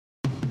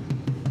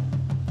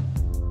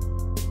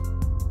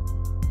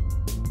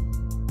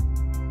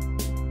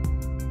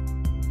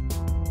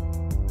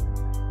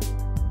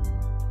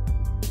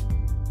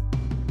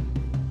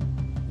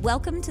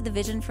Welcome to the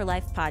Vision for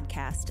Life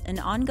podcast, an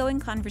ongoing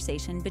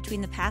conversation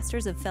between the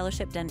pastors of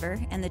Fellowship Denver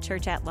and the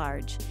church at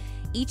large.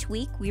 Each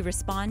week, we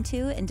respond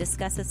to and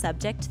discuss a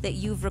subject that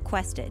you've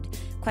requested,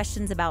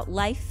 questions about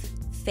life,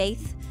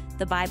 faith,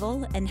 the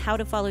Bible, and how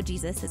to follow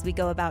Jesus as we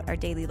go about our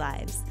daily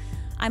lives.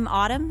 I'm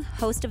Autumn,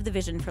 host of the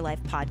Vision for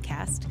Life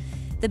podcast.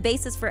 The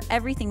basis for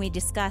everything we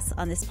discuss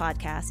on this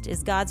podcast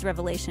is God's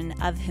revelation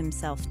of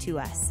himself to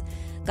us.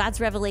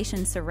 God's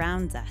revelation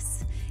surrounds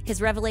us. His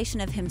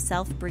revelation of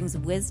himself brings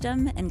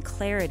wisdom and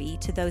clarity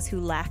to those who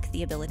lack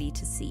the ability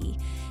to see.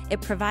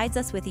 It provides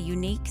us with a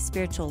unique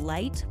spiritual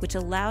light, which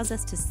allows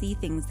us to see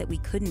things that we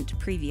couldn't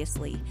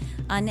previously,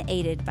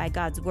 unaided by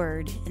God's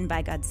word and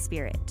by God's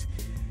Spirit.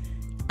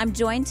 I'm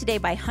joined today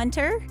by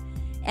Hunter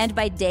and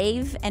by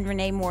Dave and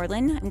Renee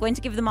Morlan. I'm going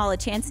to give them all a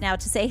chance now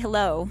to say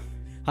hello.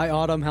 Hi,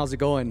 Autumn. How's it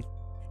going?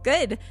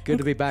 Good. Good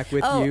to be back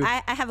with you.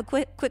 I have a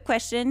quick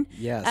question.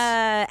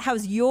 Yes.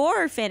 How's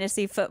your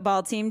fantasy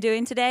football team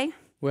doing today?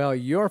 Well,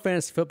 your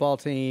fantasy football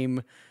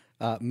team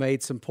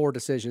made some poor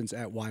decisions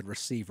at wide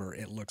receiver,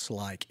 it looks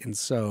like. And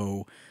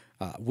so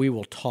we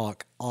will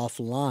talk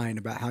offline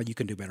about how you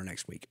can do better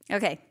next week.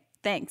 Okay.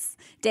 Thanks.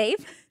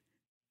 Dave?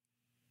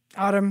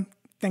 Autumn,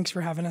 thanks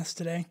for having us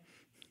today.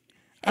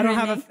 And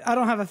I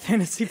don't have a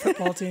fantasy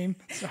football team.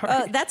 Sorry.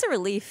 Oh, that's a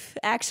relief,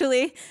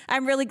 actually.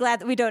 I'm really glad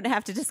that we don't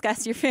have to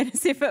discuss your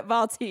fantasy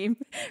football team.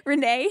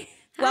 Renee,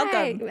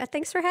 welcome. Hi,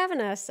 thanks for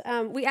having us.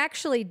 We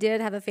actually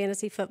did have a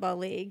fantasy football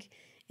league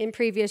in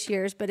previous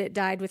years, but it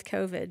died with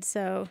COVID.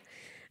 So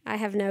I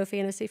have no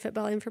fantasy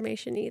football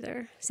information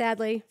either,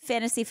 sadly.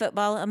 Fantasy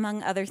football,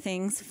 among other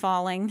things,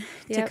 falling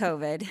to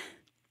COVID.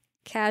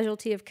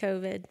 Casualty of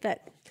COVID,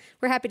 but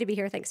we're happy to be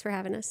here. Thanks for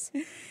having us.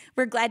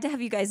 We're glad to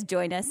have you guys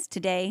join us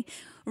today.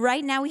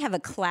 Right now, we have a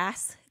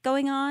class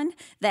going on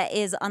that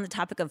is on the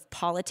topic of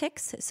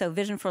politics. So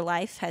Vision for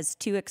Life has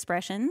two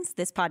expressions,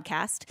 this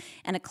podcast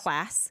and a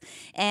class.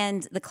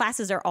 And the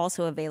classes are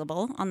also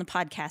available on the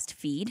podcast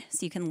feed,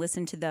 so you can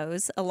listen to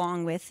those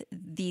along with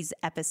these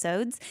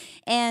episodes.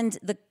 And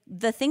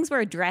the things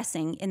we're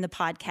addressing in the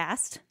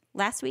podcast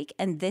last week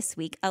and this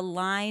week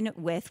align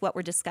with what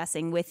we're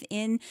discussing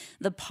within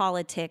the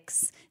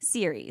politics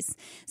series.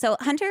 So,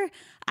 Hunter,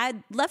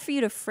 I'd love for you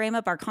to frame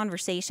up our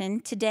conversation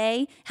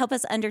today, help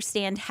us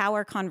understand how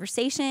our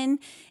conversation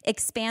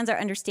expands our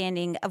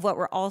understanding of what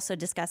we're also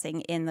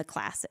discussing in the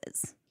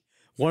classes.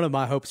 One of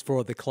my hopes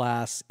for the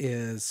class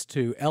is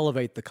to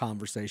elevate the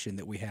conversation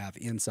that we have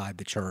inside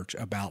the church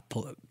about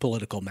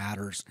political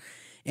matters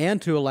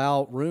and to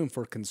allow room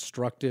for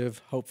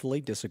constructive,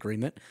 hopefully,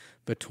 disagreement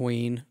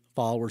between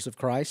followers of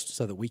Christ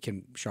so that we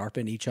can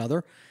sharpen each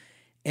other.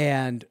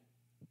 And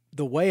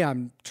the way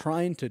I'm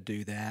trying to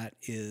do that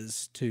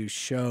is to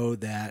show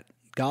that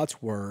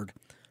God's word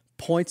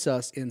points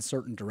us in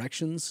certain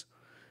directions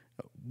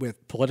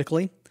with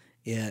politically.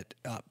 It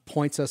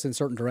points us in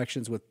certain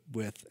directions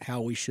with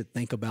how we should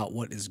think about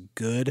what is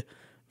good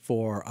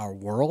for our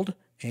world.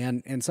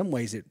 And in some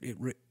ways,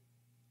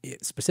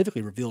 it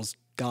specifically reveals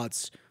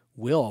God's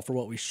will for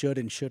what we should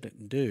and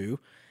shouldn't do.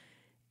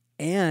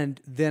 And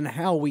then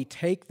how we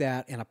take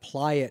that and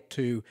apply it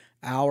to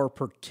our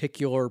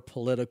particular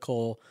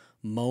political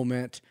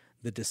moment,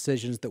 the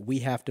decisions that we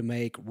have to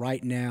make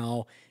right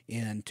now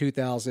in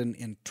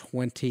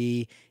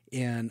 2020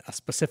 in a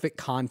specific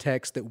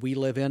context that we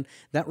live in,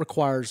 that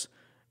requires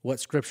what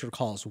Scripture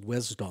calls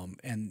wisdom.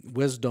 And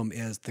wisdom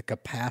is the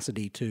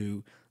capacity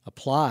to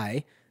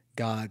apply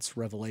God's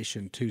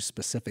revelation to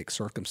specific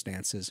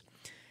circumstances.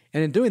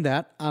 And in doing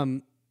that,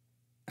 I'm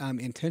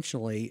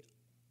intentionally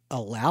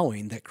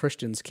allowing that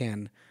Christians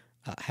can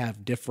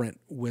have different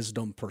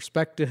wisdom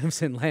perspectives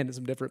and land in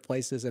some different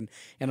places. And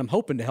I'm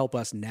hoping to help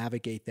us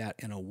navigate that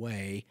in a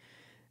way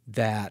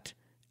that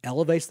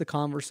elevates the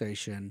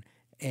conversation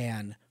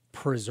and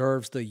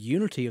preserves the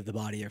unity of the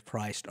body of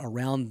Christ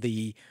around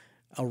the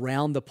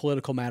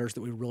political matters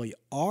that we really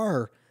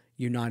are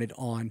united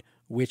on,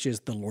 which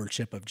is the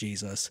lordship of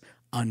Jesus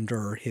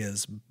under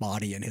his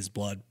body and his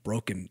blood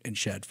broken and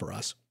shed for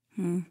us.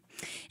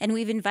 And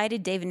we've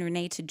invited Dave and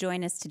Renee to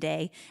join us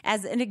today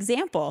as an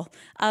example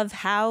of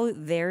how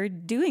they're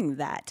doing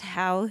that,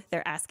 how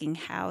they're asking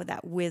how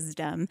that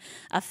wisdom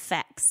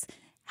affects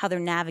how they're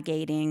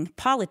navigating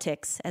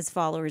politics as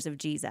followers of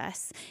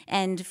Jesus.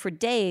 And for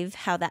Dave,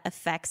 how that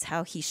affects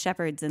how he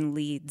shepherds and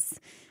leads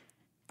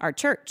our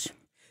church.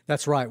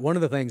 That's right. One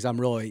of the things I'm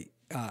really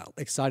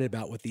excited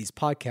about with these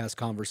podcast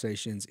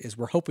conversations is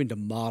we're hoping to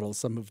model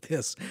some of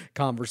this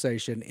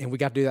conversation. And we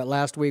got to do that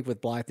last week with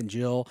Blythe and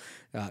Jill,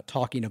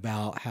 talking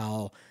about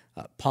how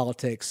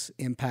politics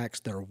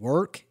impacts their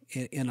work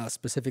in a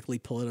specifically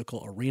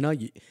political arena.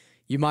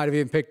 You might have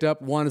even picked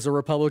up one is a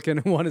Republican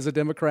and one is a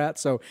Democrat.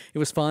 So it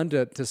was fun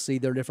to see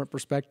their different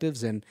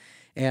perspectives. And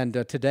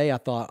today I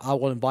thought I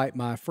will invite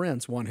my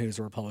friends, one who's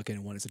a Republican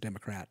and one is a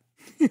Democrat.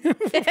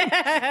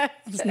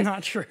 It's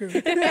not true.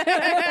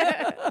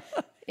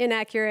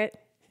 Inaccurate.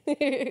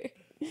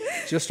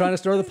 Just trying to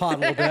stir the pot a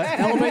little bit.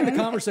 Elevate the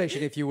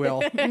conversation, if you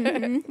will.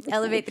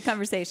 Elevate the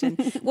conversation.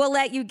 We'll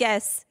let you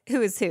guess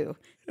who is who.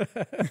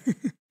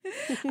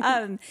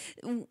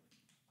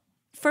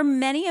 for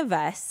many of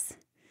us,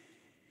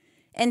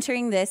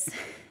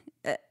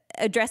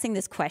 addressing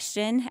this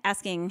question,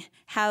 asking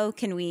how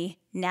can we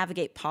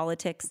navigate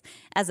politics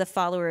as a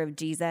follower of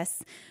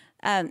Jesus,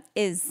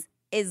 is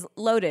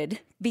loaded,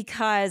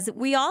 because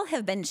we all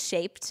have been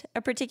shaped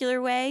a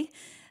particular way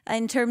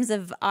in terms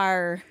of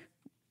our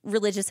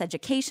religious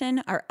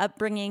education, our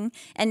upbringing,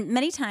 and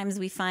many times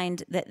we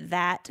find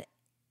that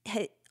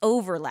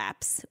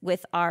overlaps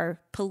with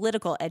our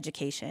political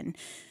education.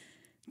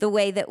 The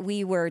way that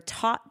we were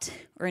taught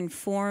or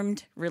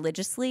informed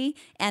religiously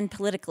and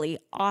politically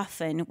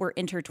often were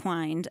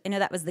intertwined. I know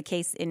that was the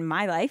case in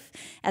my life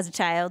as a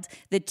child.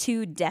 The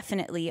two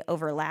definitely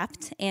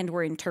overlapped and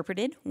were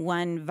interpreted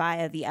one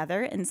via the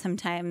other. And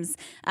sometimes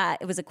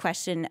it was a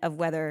question of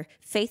whether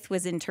faith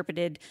was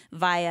interpreted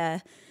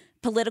via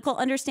political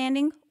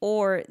understanding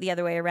or the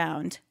other way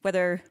around,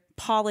 whether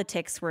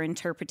politics were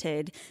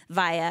interpreted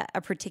via a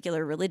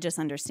particular religious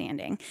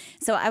understanding.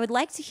 So I would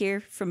like to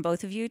hear from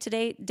both of you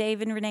today,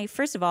 Dave and Renee.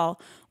 First of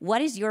all,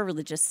 what is your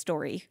religious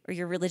story or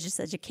your religious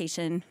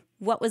education?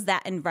 What was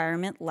that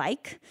environment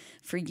like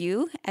for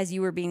you as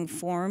you were being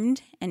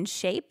formed and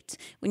shaped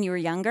when you were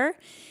younger?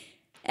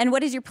 And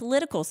what is your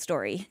political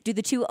story? Do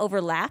the two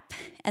overlap?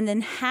 And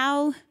then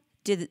how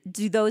do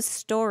those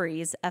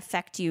stories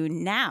affect you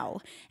now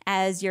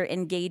as you're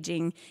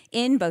engaging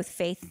in both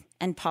faith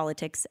and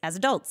politics as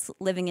adults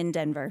living in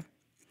Denver?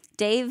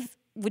 Dave,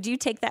 would you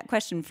take that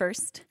question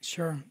first?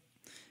 Sure.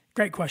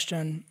 Great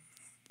question.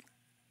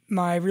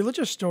 My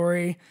religious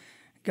story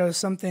goes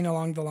something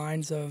along the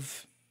lines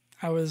of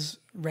I was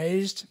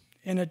raised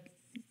in a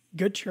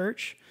good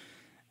church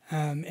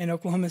in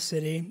Oklahoma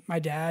City. My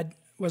dad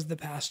was the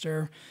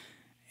pastor,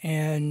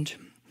 and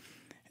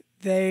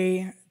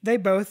they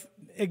both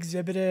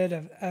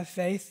exhibited a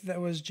faith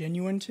that was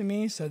genuine to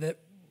me, so that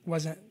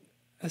wasn't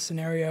a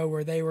scenario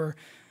where they were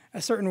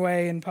a certain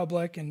way in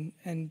public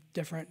and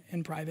different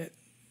in private.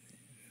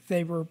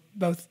 They were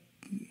both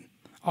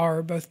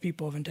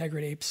people of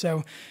integrity.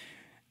 So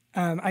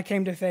I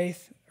came to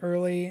faith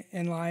early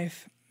in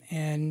life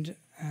and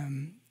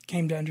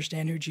came to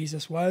understand who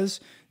Jesus was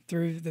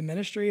through the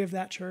ministry of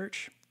that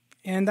church,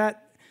 and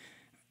that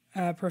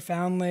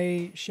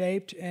profoundly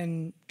shaped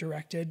and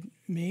directed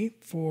me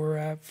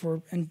for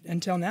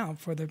until now,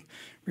 for the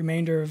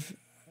remainder of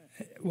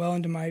well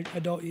into my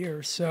adult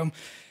years. So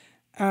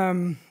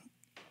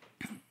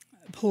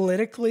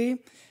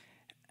politically,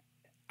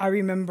 I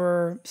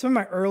remember some of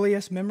my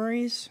earliest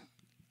memories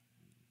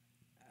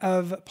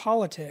of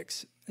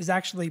politics is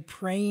actually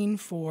praying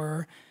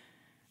for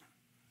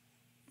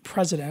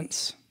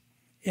presidents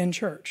in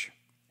church.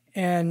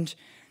 And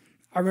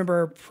I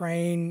remember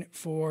praying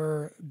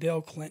for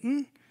Bill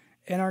Clinton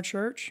in our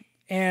church.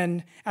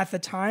 And at the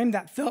time,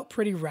 that felt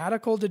pretty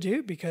radical to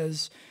do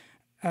because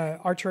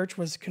our church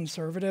was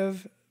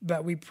conservative,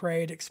 but we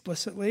prayed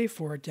explicitly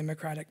for a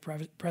Democratic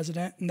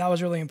president. And that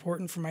was really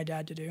important for my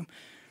dad to do.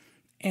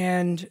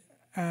 And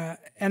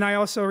I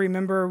also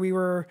remember we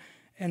were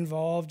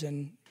involved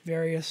in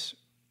various,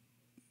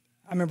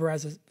 I remember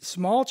as a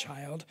small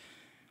child,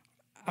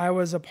 I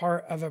was a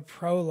part of a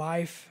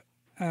pro-life,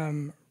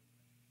 we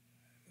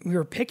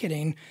were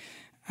picketing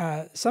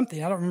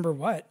something, I don't remember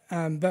what,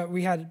 but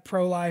we had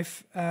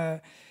pro-life,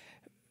 we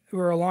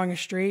were along a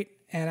street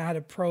and I had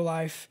a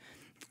pro-life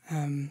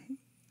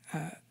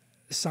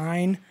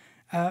sign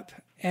up,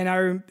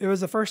 and it was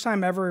the first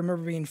time I ever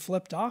remember being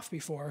flipped off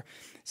before.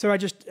 So I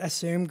just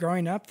assumed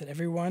growing up that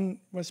everyone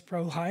was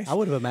pro-life. I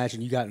would have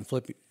imagined you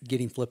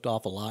getting flipped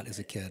off a lot as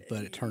a kid,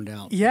 but it turned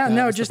out. Yeah,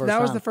 that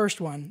was the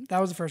first one.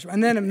 That was the first one.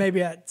 And then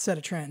maybe I set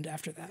a trend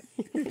after that.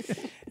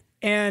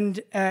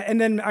 And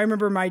then I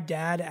remember my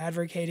dad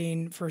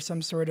advocating for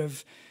some sort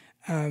of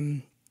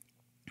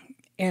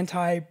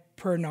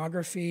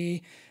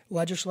anti-pornography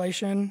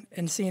legislation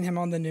and seeing him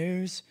on the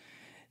news.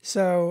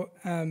 So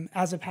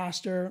as a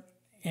pastor,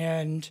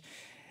 and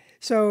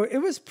so it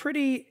was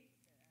pretty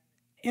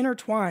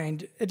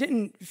intertwined. It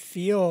didn't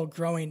feel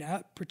growing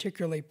up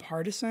particularly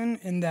partisan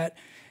in that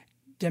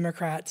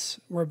Democrats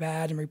were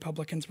bad and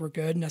Republicans were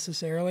good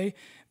necessarily,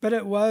 but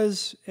it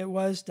was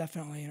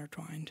definitely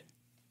intertwined.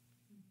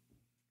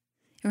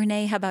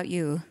 Renee, how about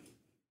you?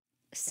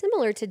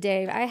 Similar to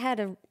Dave, I had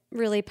a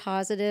really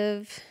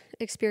positive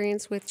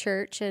experience with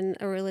church and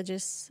a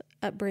religious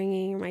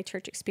upbringing, my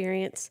church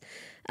experience.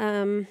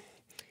 I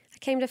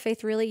came to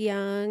faith really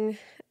young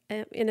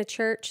in a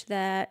church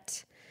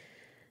that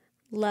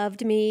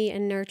loved me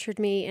and nurtured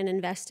me and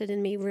invested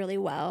in me really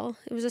well.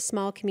 It was a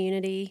small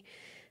community.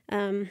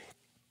 I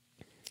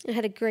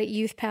had a great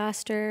youth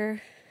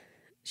pastor,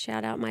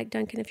 shout out Mike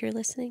Duncan if you're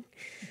listening,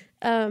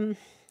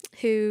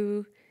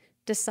 who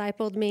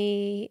discipled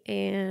me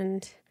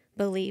and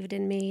believed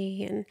in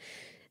me. And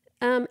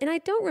I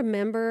don't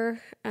remember,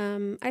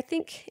 I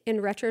think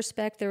in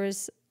retrospect,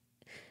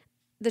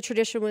 the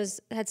tradition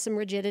had some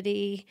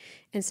rigidity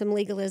and some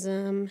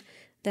legalism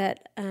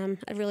that I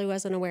really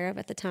wasn't aware of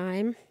at the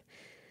time.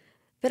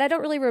 But I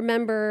don't really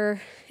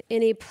remember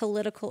any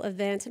political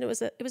events, and it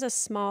was a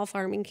small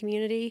farming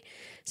community.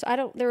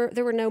 So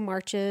there were no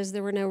marches,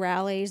 there were no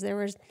rallies, there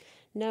was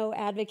no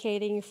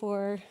advocating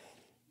for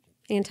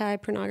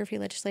anti-pornography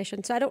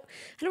legislation. So I don't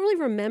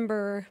really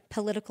remember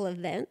political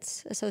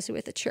events associated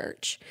with the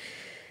church.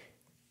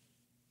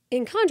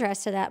 In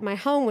contrast to that, my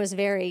home was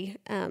very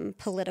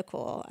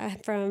political. I'm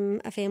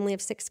from a family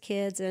of 6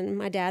 kids, and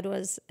my dad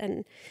was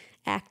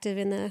active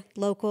in the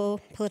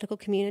local political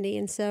community.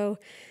 And so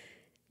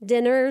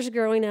dinners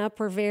growing up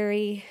were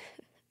very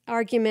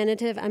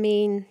argumentative. I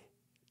mean,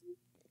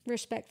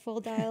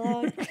 respectful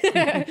dialogue.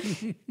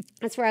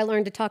 That's where I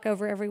learned to talk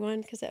over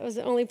everyone, because that was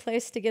the only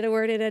place to get a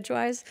word in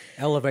edgewise.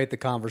 Elevate the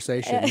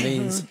conversation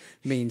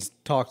means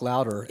talk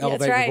louder.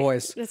 Elevate your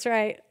voice. That's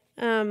right.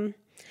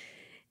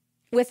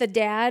 With a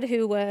dad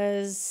who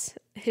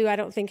I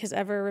don't think has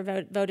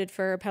ever voted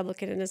for a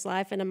Republican in his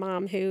life, and a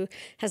mom who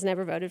has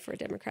never voted for a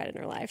Democrat in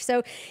her life.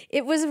 So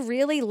it was a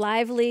really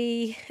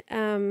lively,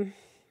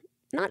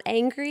 not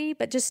angry,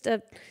 but just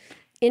a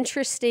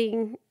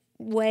interesting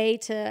way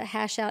to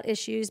hash out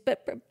issues,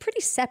 but pretty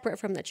separate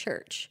from the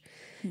church.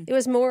 It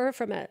was more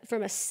from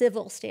a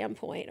civil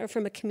standpoint, or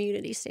from a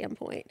community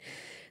standpoint.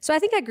 So I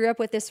think I grew up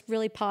with this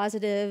really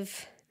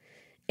positive,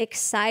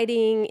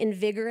 exciting,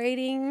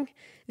 invigorating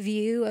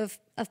view of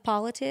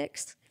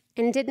politics,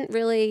 and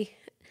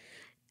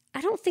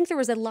I don't think there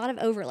was a lot of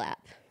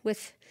overlap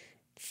with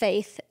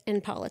faith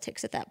and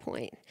politics at that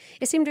point.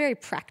 It seemed very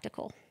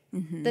practical.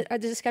 Mm-hmm. The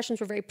discussions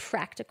were very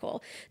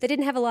practical. They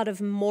didn't have a lot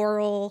of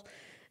moral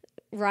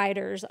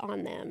riders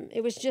on them.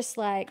 It was just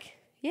like,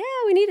 yeah,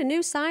 we need a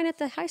new sign at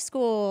the high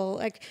school.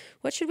 Like,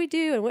 what should we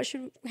do,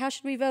 and how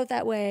should we vote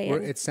that way?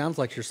 It sounds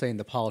like you're saying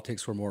the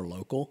politics were more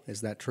local.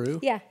 Is that true?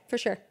 Yeah, for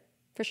sure.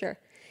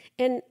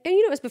 And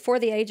it was before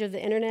the age of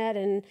the internet,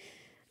 and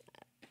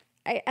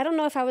I don't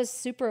know if I was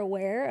super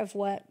aware of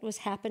what was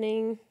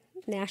happening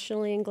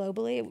nationally and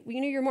globally.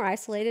 You're more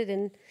isolated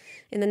in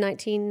the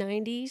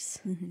 1990s.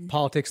 Mm-hmm.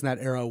 Politics in that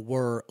era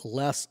were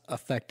less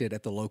affected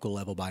at the local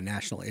level by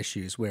national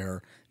issues,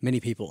 where many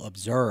people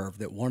observe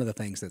that one of the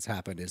things that's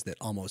happened is that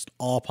almost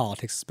all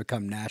politics has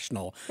become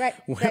national. Right.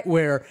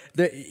 Where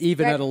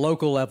even at a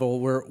local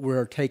level,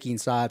 we're taking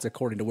sides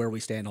according to where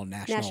we stand on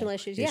national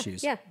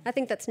issues. Yeah, I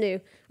think that's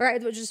new. Or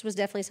it just was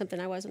definitely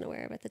something I wasn't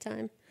aware of at the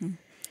time.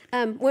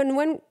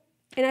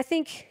 And I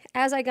think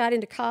as I got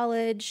into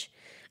college,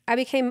 I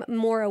became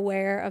more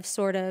aware of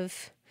sort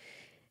of,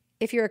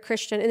 if you're a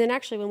Christian, and then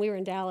actually when we were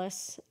in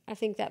Dallas, I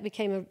think that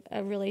became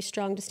a really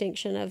strong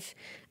distinction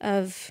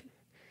of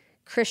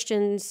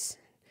Christians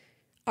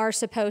are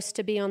supposed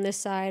to be on this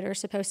side or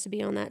supposed to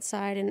be on that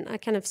side. And I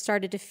kind of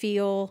started to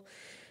feel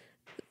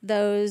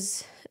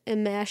those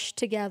enmesh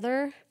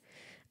together.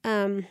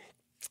 And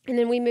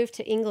then we moved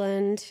to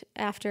England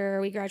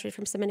after we graduated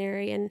from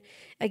seminary. And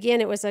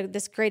again, it was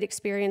this great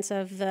experience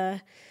of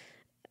the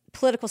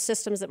political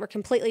systems that were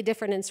completely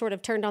different and sort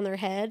of turned on their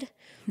head,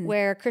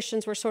 where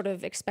Christians were sort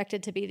of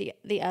expected to be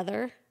the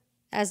other,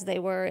 as they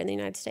were in the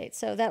United States.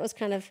 So that was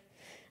kind of...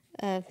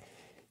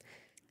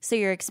 So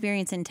your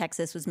experience in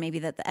Texas was maybe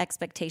that the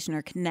expectation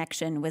or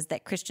connection was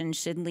that Christians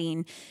should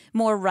lean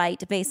more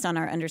right based on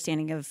our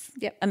understanding of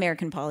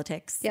American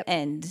politics. Yep.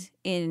 And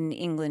in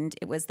England,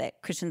 it was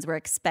that Christians were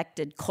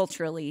expected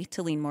culturally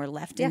to lean more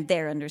left in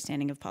their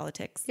understanding of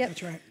politics. Yep.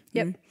 That's right.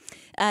 Yep.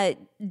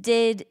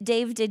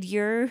 Did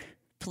your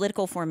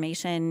political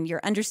formation, your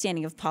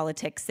understanding of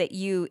politics that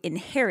you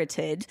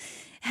inherited,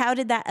 how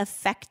did that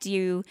affect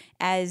you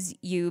as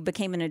you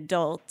became an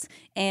adult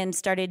and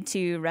started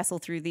to wrestle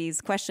through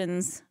these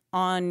questions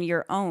on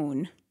your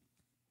own?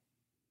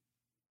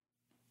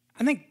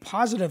 I think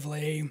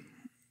positively,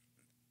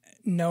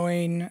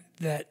 knowing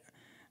that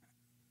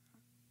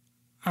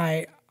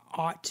I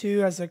ought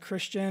to, as a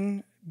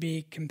Christian,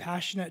 be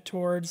compassionate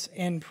towards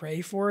and pray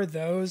for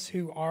those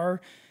who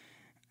are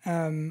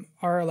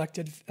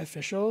elected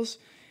officials.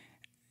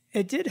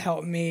 It did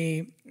help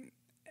me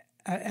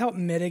help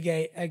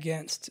mitigate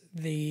against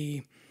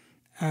the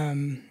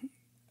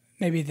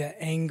maybe the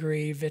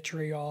angry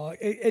vitriol.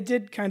 It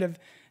did kind of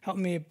help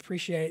me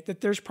appreciate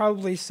that there's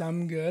probably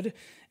some good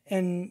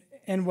in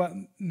what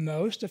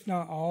most, if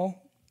not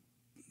all,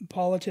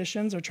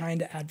 politicians are trying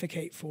to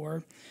advocate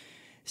for.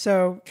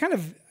 So kind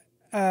of,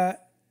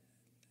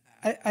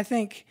 I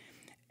think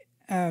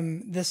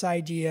this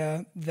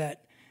idea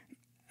that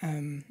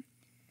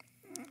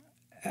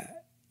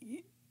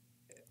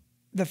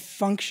the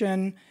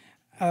function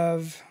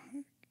of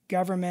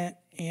government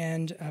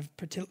and of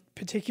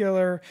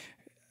particular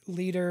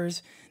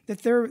leaders,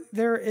 that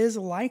there is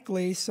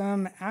likely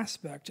some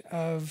aspect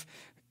of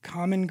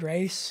common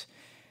grace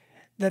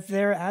that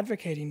they're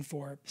advocating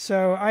for.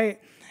 So I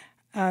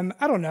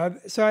don't know.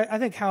 So I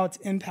think how it's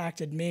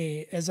impacted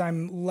me is I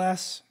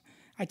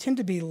tend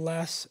to be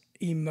less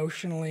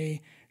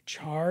emotionally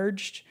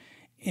charged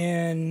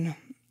in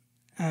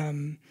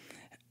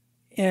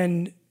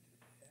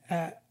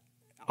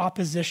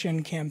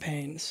opposition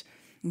campaigns.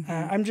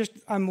 Mm-hmm.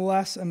 I'm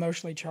less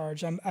emotionally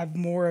charged. I have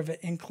more of an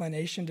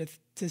inclination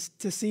to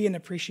see and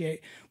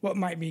appreciate what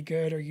might be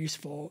good or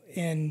useful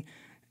in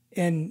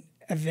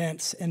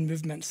events and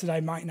movements that I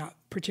might not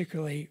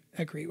particularly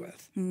agree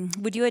with.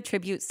 Would you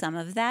attribute some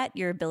of that,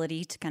 your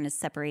ability to kind of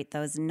separate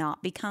those,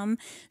 not become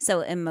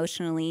so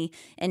emotionally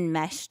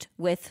enmeshed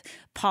with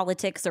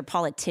politics or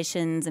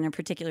politicians and a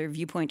particular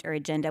viewpoint or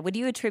agenda? Would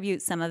you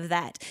attribute some of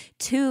that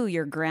to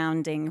your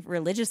grounding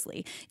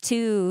religiously,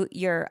 to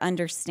your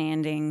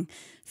understanding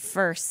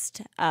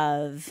first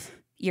of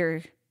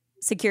your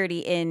security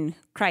in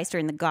Christ or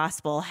in the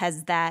gospel?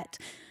 Has that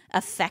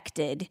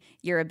affected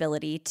your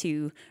ability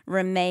to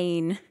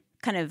remain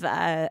kind of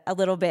a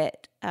little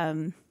bit,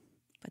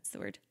 what's the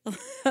word?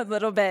 A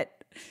little bit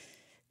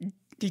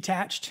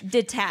Detached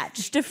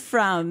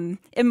from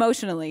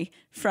emotionally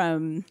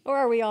from. Or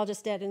are we all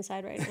just dead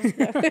inside right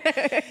now?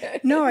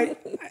 No,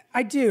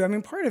 I do. I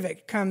mean, part of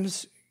it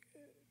comes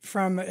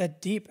from a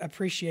deep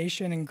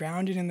appreciation and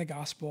grounding in the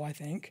gospel, I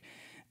think,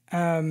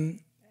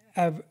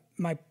 of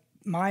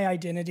my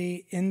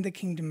identity in the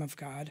kingdom of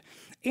God,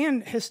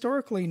 and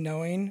historically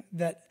knowing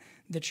that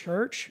the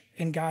church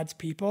and God's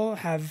people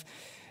have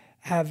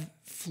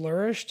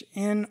flourished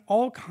in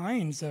all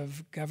kinds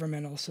of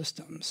governmental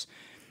systems.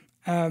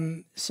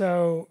 I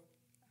suppose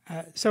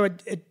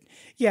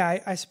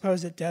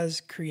it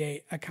does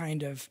create a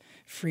kind of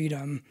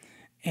freedom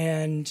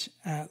and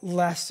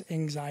less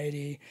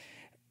anxiety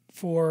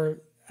for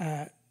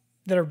that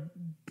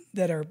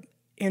are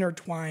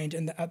intertwined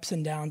in the ups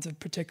and downs of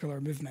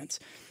particular movements.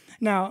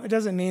 Now, it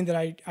doesn't mean that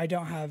I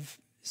don't have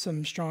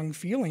some strong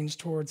feelings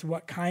towards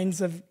what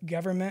kinds of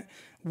government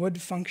would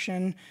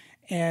function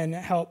and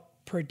help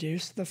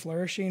produce the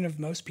flourishing of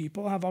most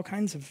people. I have all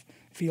kinds of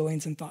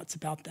feelings and thoughts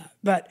about that.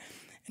 But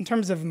in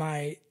terms of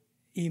my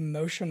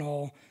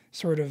emotional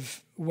sort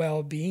of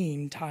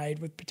well-being tied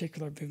with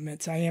particular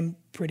movements, I am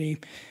pretty,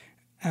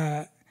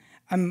 I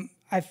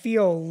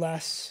feel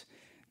less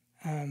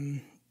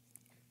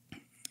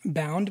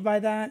bound by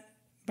that,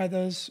 by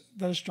those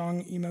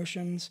strong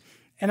emotions.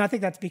 And I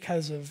think that's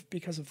because of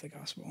the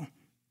gospel.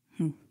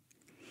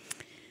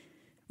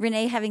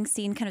 Renee, having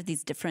seen kind of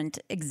these different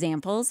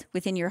examples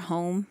within your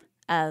home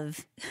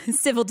of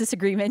civil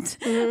disagreement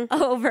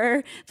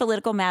over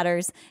political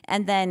matters,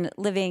 and then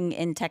living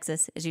in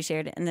Texas, as you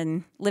shared, and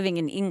then living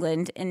in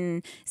England,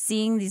 and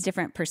seeing these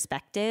different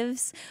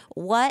perspectives,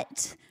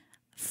 what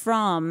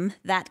from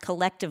that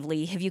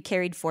collectively have you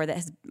carried forward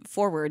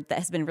that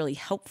has been really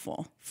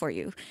helpful for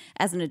you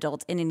as an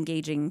adult in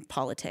engaging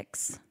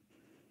politics?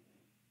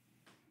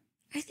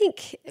 I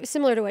think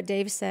similar to what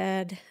Dave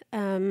said,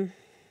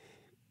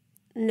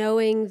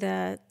 knowing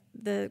the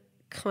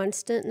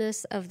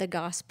constantness of the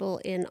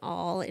gospel in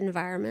all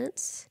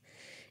environments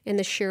and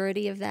the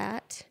surety of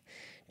that,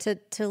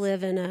 to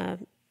live in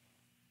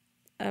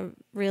a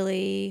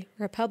really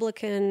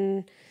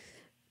Republican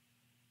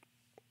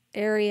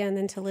area and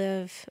then to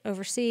live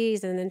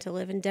overseas and then to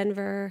live in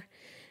Denver.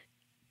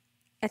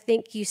 I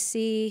think you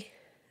see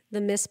the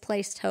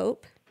misplaced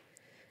hope.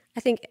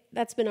 I think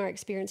that's been our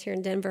experience here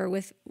in Denver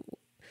with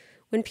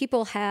when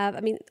people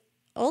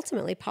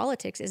ultimately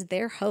politics is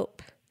their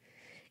hope,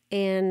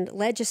 and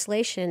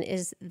legislation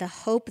is the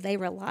hope they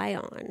rely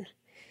on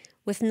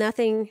with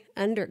nothing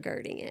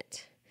undergirding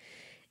it.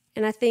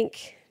 And I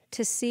think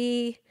to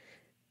see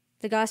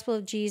the gospel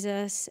of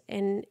Jesus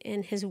and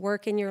his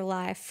work in your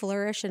life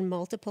flourish in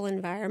multiple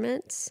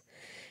environments,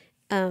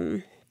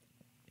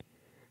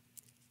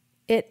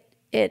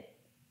 it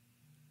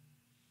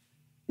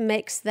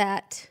makes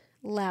that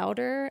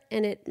louder,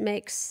 and it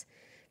makes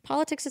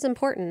politics is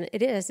important.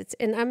 It is.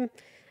 And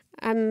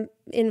I'm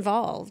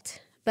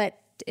involved, but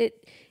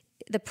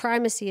the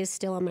primacy is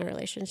still on my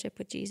relationship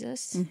with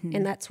Jesus,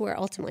 and that's where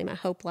ultimately my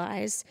hope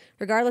lies,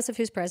 regardless of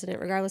who's president,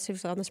 regardless of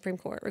who's on the Supreme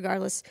Court,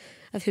 regardless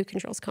of who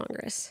controls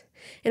Congress.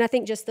 And I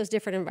think just those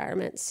different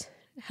environments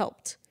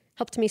helped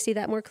me see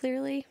that more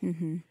clearly.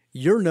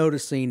 You're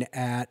noticing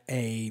at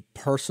a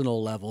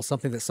personal level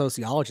something that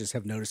sociologists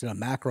have noticed at a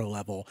macro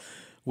level,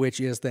 which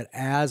is that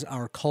as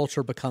our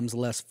culture becomes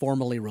less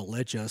formally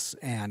religious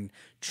and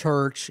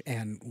church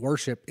and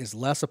worship is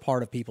less a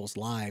part of people's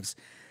lives,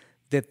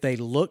 that they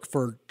look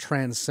for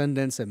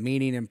transcendence and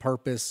meaning and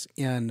purpose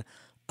in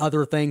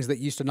other things that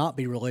used to not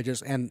be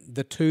religious. And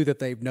the two that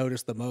they've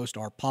noticed the most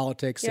are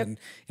politics and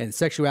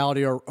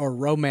sexuality or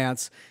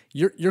romance.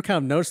 You're kind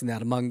of noticing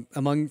that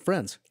among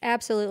friends.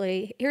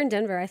 Absolutely. Here in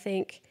Denver, I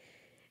think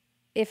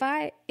if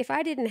I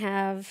didn't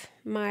have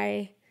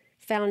my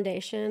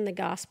foundation, the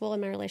gospel,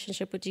 and my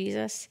relationship with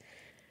Jesus,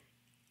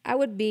 I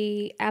would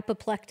be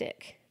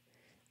apoplectic,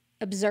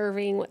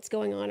 observing what's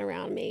going on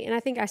around me. And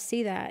I think I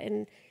see that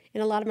in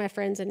a lot of my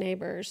friends and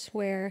neighbors,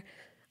 where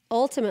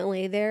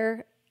ultimately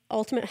their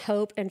ultimate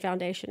hope and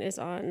foundation is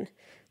on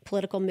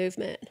political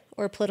movement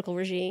or political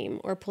regime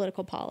or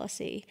political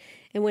policy.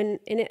 And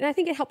I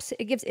think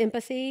it gives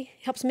empathy,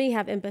 helps me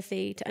have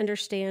empathy to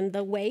understand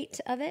the weight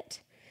of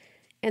it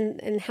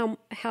and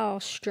how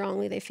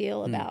strongly they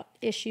feel about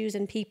issues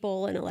and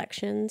people and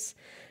elections.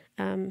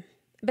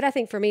 But I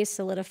think for me, it's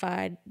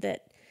solidified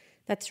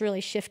that's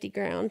really shifty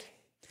ground.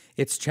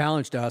 It's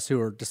challenged us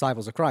who are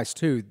disciples of Christ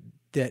too,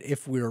 that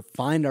if we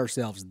find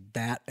ourselves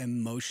that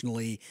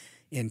emotionally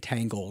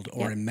entangled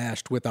or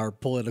enmeshed with our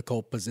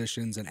political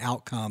positions and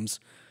outcomes,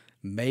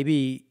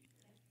 maybe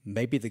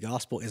the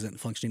gospel isn't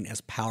functioning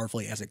as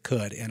powerfully as it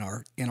could in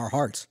our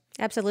hearts.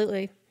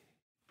 Absolutely.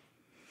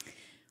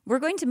 We're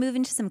going to move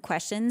into some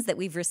questions that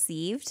we've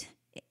received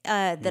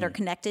that are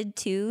connected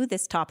to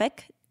this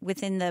topic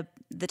within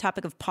the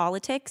topic of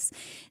politics.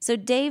 So,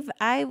 Dave,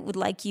 I would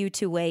like you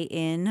to weigh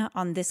in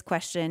on this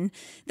question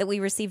that we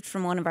received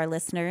from one of our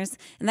listeners.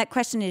 And that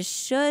question is,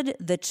 should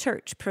the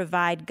church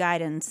provide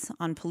guidance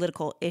on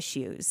political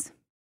issues?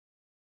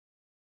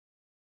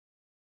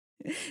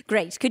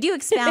 Great. Could you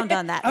expound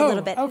on that a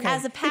little bit? Okay.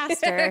 As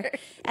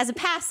a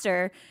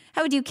pastor,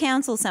 how would you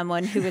counsel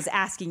someone who is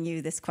asking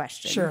you this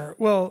question? Sure.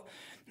 Well,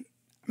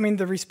 I mean,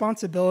 the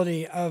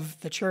responsibility of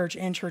the church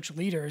and church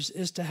leaders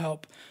is to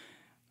help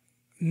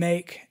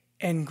make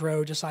and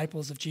grow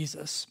disciples of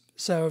Jesus.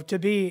 So to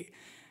be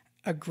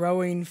a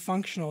growing,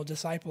 functional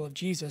disciple of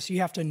Jesus, you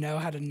have to know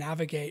how to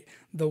navigate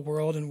the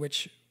world in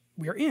which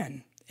we're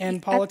in.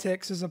 And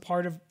politics is a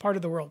part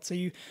of the world. So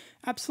you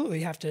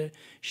absolutely have to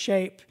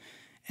shape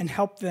and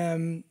help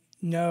them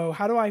know,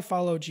 how do I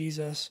follow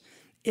Jesus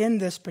in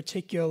this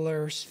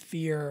particular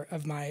sphere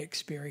of my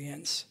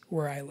experience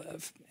where I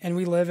live? And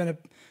we live in a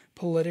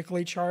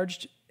politically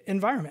charged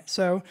environment.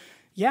 So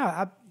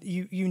yeah,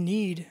 you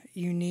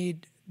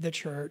need the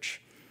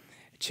church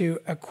to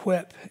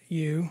equip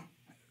you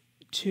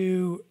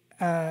to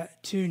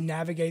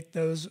navigate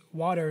those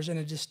waters in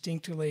a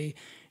distinctly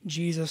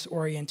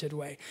Jesus-oriented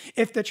way.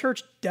 If the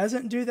church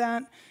doesn't do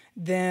that,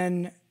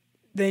 then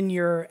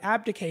you're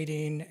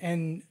abdicating,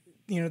 and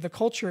the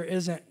culture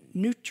isn't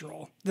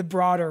neutral. The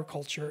broader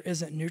culture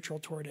isn't neutral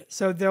toward it.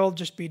 So they'll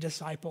just be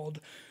discipled.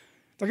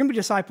 They're going to be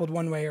discipled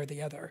one way or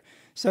the other.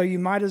 So you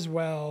might as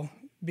well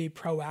be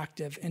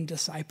proactive in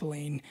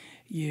discipling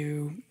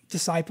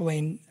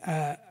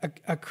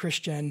a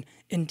Christian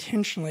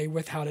intentionally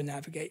with how to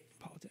navigate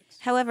politics.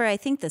 However, I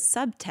think the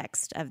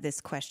subtext of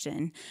this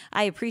question,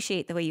 I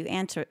appreciate the way you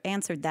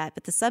answered that,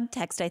 but the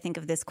subtext, I think,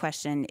 of this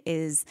question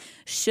is,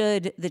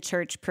 should the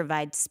church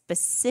provide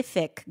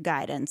specific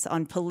guidance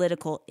on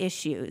political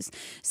issues?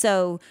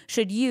 So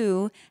should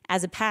you,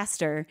 as a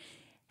pastor,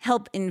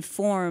 help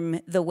inform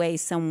the way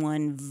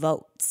someone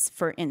votes,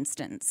 for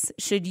instance?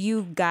 Should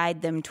you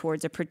guide them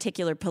towards a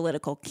particular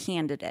political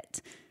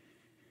candidate?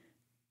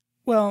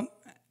 Well,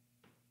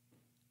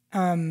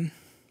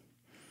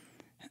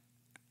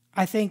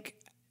 I think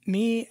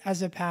me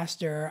as a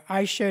pastor,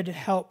 I should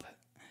help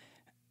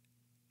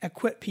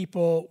equip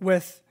people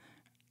with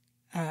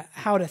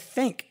how to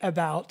think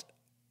about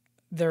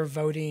their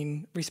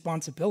voting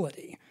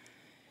responsibility.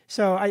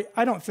 So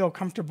I don't feel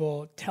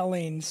comfortable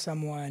telling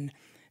someone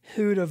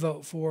who to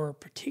vote for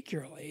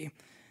particularly.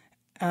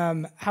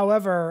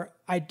 However,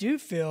 I do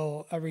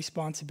feel a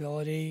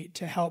responsibility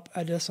to help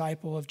a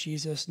disciple of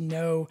Jesus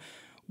know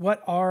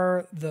what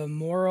are the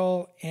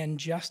moral and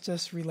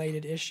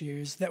justice-related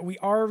issues that we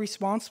are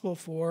responsible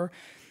for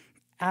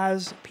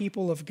as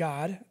people of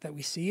God, that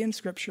we see in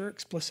Scripture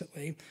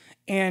explicitly,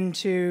 and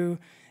to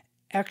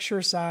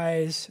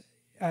exercise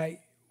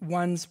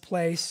one's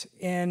place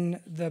in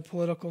the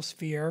political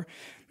sphere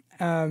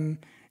in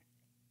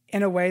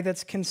a way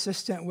that's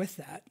consistent with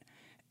that.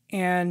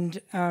 And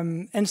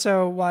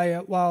so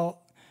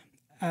while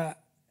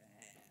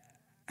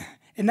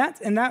in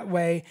that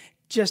way,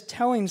 just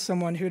telling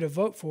someone who to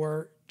vote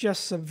for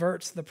just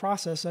subverts the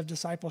process of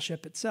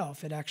discipleship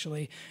itself. It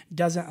actually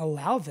doesn't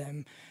allow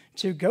them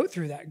to go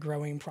through that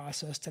growing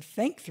process, to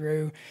think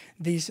through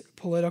these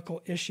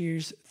political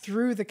issues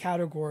through the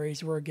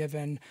categories we're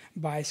given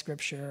by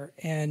Scripture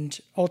and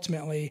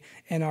ultimately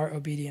in our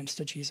obedience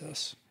to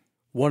Jesus.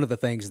 One of the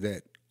things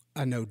that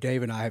I know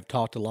Dave and I have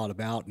talked a lot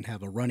about and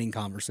have a running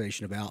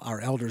conversation about,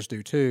 our elders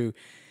do too,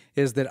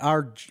 is that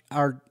our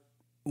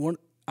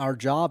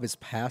job as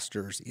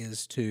pastors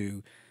is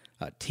to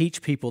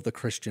teach people the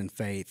Christian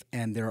faith,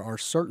 and there are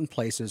certain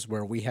places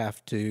where we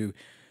have to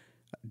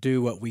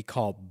do what we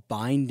call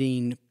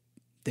binding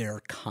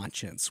their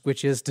conscience,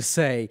 which is to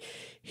say,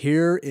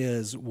 here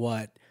is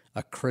what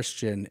a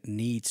Christian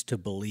needs to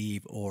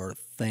believe or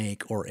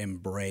think or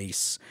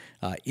embrace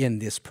in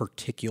this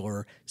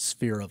particular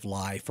sphere of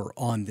life or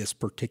on this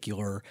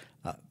particular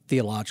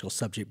theological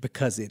subject,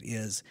 because it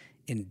is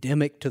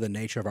endemic to the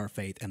nature of our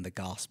faith and the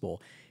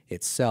gospel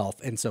itself.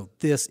 And so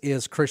this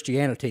is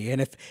Christianity.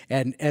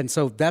 And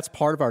so that's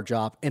part of our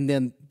job.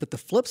 But the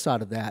flip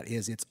side of that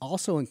is it's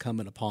also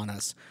incumbent upon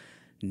us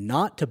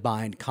not to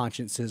bind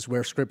consciences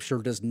where Scripture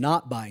does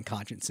not bind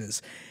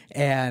consciences.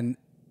 And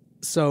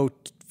so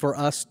for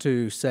us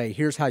to say,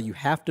 here's how you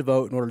have to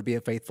vote in order to be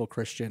a faithful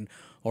Christian,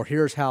 or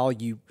here's how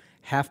you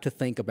have to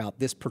think about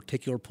this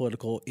particular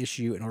political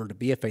issue in order to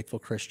be a faithful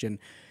Christian,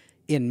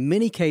 in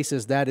many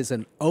cases, that is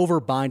an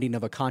overbinding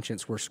of a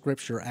conscience where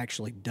Scripture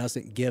actually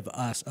doesn't give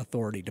us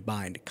authority to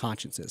bind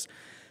consciences.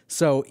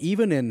 So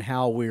even in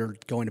how we're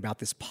going about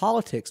this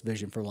politics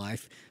vision for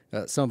life,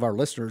 some of our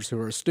listeners who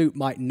are astute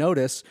might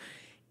notice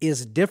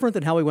is different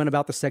than how we went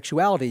about the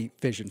sexuality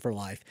vision for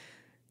life.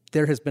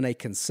 there has been a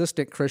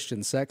consistent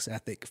Christian sex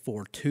ethic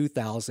for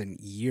 2,000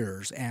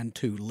 years, and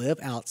to live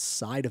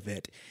outside of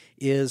it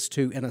is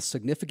to, in a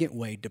significant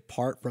way,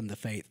 depart from the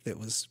faith that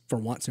was for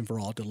once and for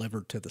all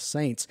delivered to the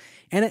saints.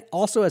 And it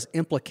also has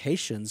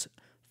implications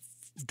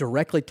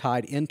directly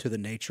tied into the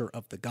nature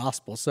of the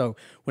gospel. So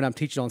when I'm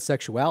teaching on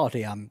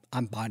sexuality, I'm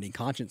binding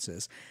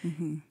consciences.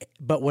 Mm-hmm.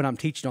 But when I'm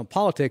teaching on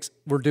politics,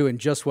 we're doing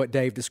just what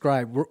Dave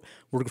described.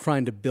 We're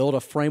trying to build a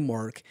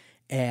framework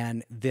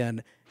and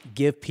then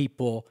give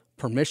people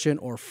permission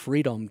or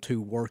freedom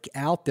to work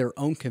out their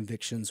own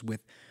convictions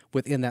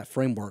within that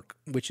framework,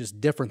 which is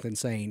different than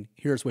saying,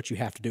 here's what you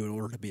have to do in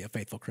order to be a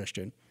faithful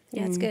Christian.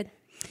 Yeah, it's good.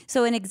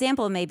 So an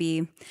example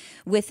maybe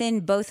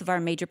within both of our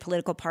major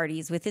political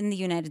parties within the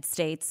United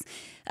States,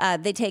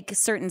 they take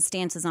certain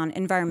stances on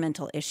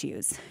environmental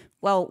issues.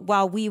 Well,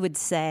 while we would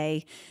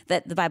say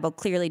that the Bible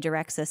clearly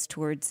directs us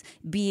towards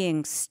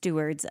being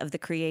stewards of the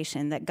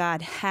creation, that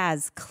God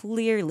has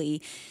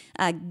clearly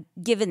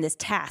given this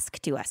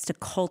task to us to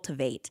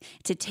cultivate,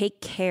 to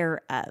take care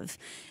of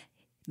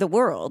the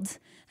world,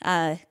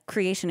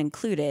 creation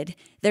included,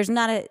 there's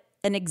not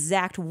an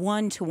exact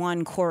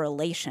one-to-one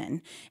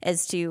correlation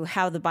as to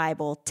how the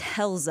Bible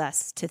tells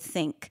us to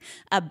think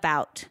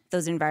about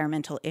those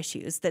environmental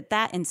issues,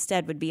 that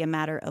instead would be a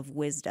matter of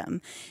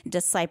wisdom,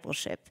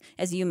 discipleship,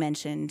 as you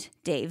mentioned,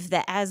 Dave,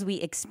 that as we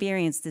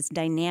experience this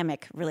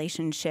dynamic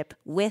relationship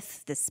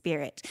with the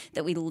Spirit,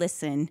 that we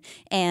listen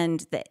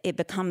and that it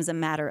becomes a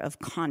matter of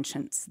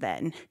conscience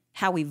then,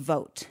 how we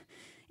vote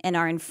and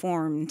are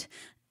informed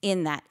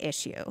in that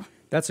issue.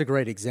 That's a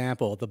great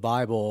example. The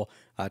Bible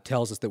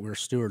tells us that we're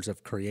stewards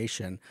of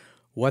creation.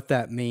 What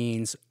that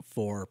means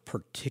for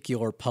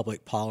particular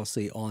public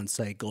policy on,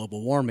 say,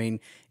 global warming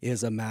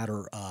is a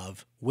matter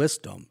of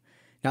wisdom.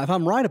 Now, if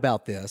I'm right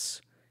about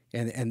this,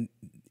 and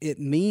it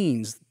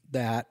means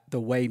that the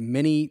way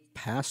many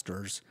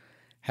pastors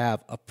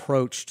have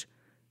approached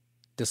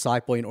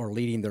discipling or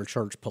leading their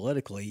church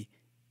politically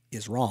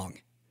is wrong.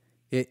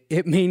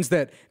 It means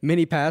that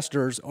many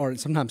pastors or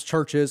sometimes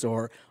churches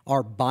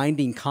are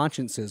binding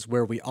consciences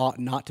where we ought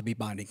not to be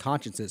binding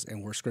consciences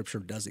and where Scripture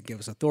doesn't give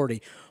us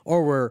authority,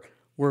 or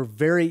we're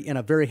in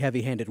a very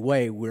heavy-handed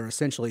way, we're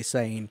essentially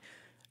saying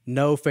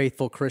no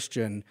faithful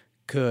Christian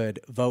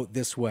could vote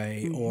this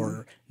way, mm-hmm.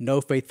 or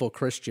no faithful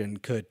Christian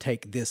could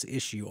take this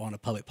issue on a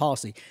public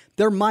policy.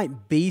 There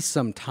might be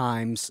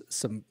sometimes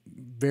some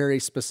very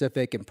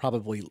specific and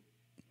probably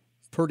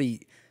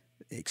pretty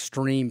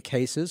extreme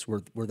cases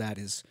where that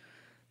is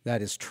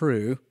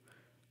true.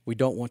 We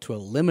don't want to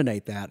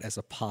eliminate that as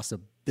a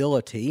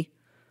possibility,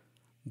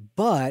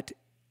 but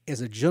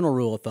as a general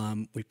rule of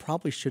thumb, we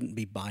probably shouldn't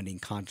be binding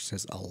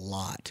consciences a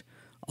lot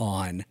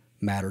on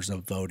matters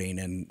of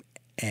voting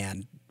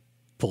and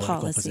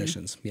political policy.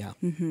 Positions. Yeah.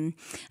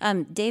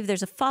 Mm-hmm. Dave,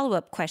 there's a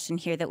follow-up question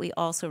here that we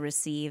also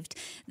received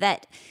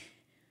that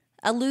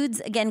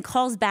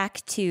calls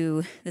back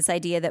to this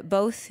idea that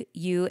both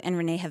you and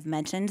Renee have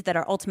mentioned, that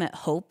our ultimate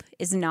hope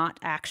is not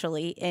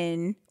actually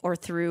in or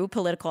through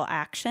political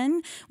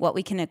action, what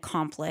we can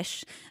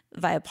accomplish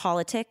via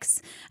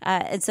politics.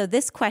 And so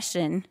this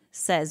question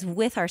says,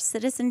 with our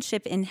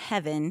citizenship in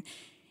heaven,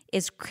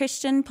 is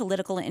Christian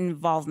political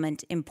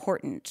involvement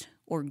important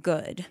or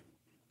good?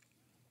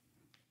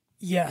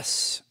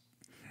 Yes.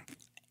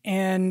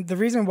 And the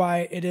reason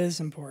why it is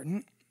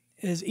important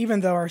is even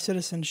though our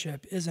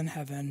citizenship is in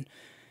heaven,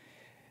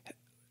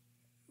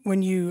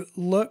 when you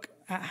look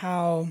at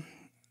how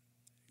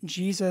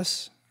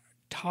Jesus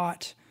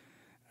taught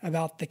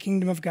about the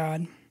kingdom of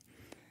God,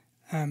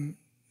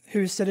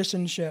 whose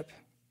citizenship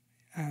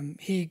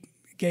he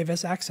gave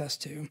us access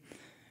to,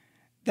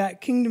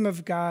 that kingdom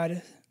of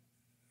God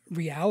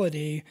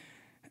reality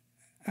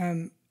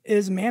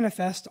is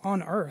manifest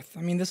on earth.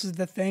 I mean, this is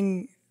the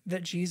thing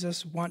that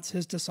Jesus wants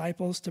his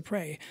disciples to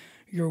pray.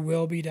 Your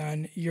will be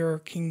done, your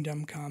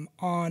kingdom come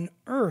on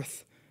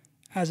earth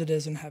as it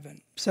is in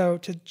heaven. So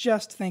to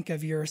just think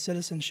of your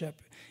citizenship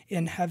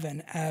in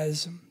heaven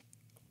as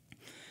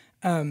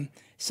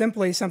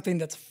simply something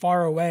that's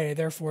far away,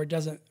 therefore it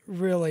doesn't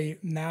really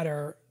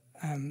matter,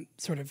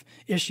 sort of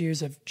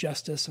issues of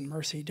justice and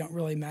mercy don't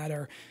really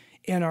matter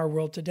in our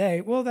world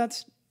today. Well,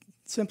 that's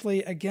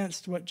simply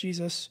against what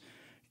Jesus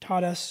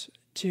taught us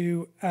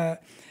to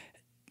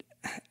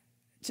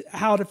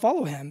how to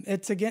follow him.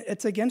 It's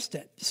against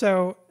it.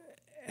 So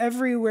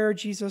everywhere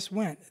Jesus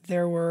went,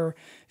 there were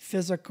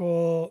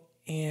physical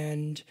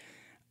and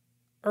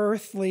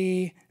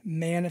earthly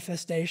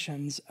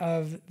manifestations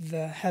of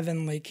the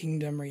heavenly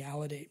kingdom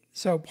reality.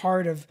 So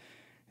part of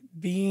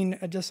being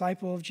a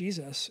disciple of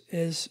Jesus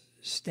is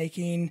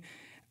staking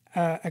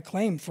a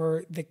claim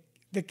for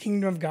the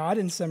kingdom of God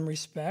in some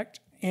respect.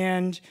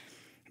 And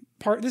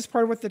this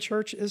part of what the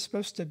church is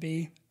supposed to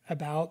be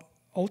about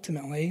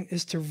ultimately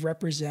is to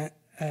represent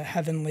a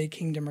heavenly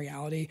kingdom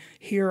reality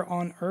here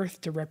on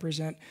earth, to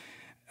represent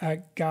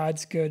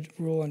God's good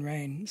rule and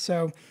reign.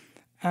 So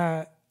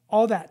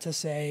all that to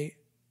say,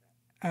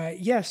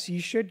 yes,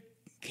 you should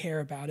care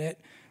about it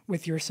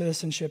with your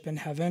citizenship in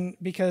heaven,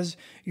 because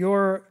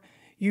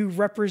you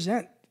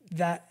represent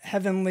that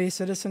heavenly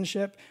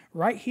citizenship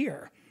right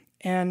here.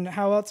 And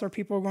how else are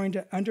people going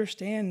to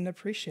understand and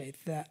appreciate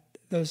that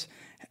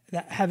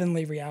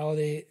heavenly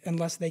reality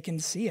unless they can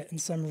see it in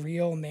some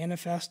real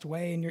manifest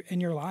way in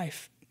your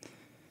life?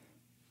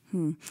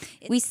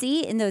 We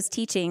see in those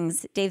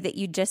teachings, Dave, that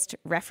you just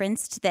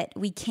referenced, that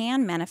we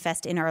can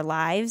manifest in our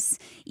lives,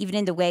 even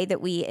in the way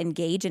that we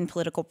engage in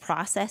political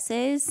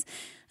processes,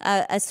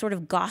 a sort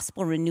of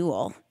gospel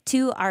renewal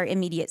to our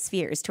immediate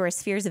spheres, to our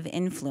spheres of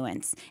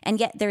influence. And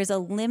yet there's a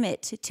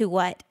limit to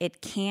what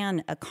it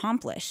can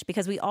accomplish,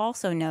 because we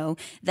also know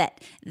that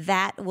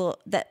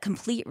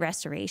complete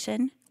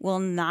restoration will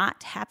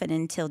not happen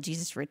until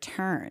Jesus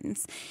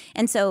returns.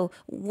 And so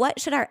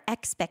what should our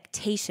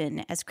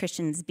expectation as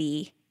Christians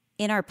be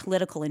in our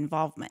political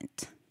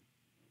involvement?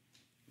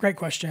 Great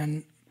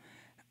question.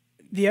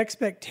 The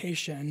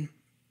expectation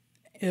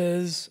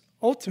is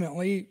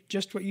ultimately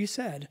just what you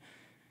said.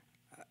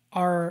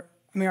 Our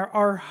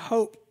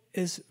hope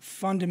is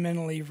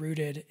fundamentally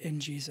rooted in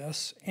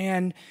Jesus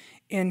and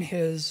in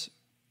his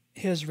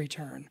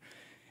return.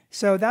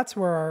 So that's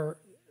where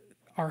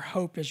our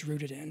hope is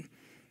rooted in.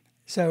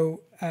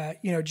 So,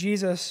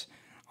 Jesus,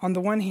 on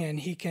the one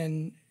hand, he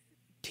can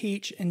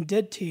teach and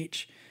did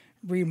teach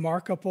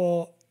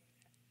remarkable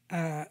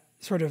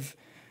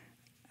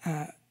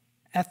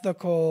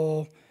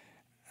ethical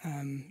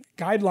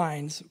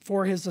guidelines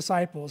for his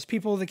disciples.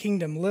 People of the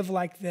kingdom live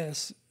like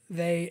this.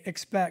 They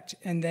expect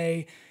and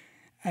they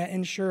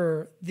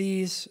ensure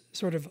these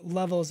sort of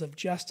levels of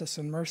justice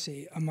and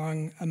mercy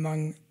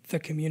among the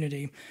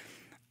community.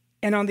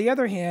 And on the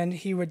other hand,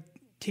 he would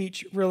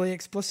teach really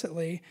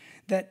explicitly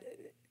that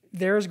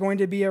there's going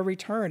to be a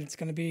return. It's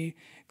going to be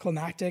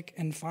climactic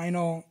and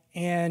final,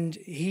 and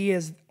he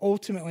is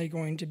ultimately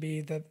going to be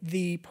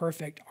the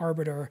perfect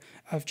arbiter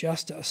of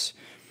justice.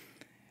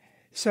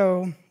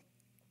 So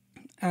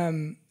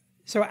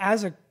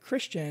as a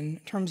Christian, in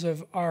terms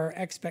of our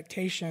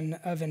expectation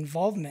of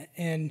involvement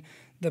in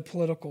the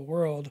political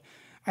world,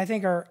 I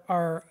think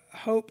our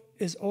hope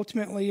is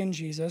ultimately in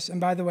Jesus.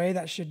 And by the way,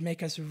 that should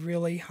make us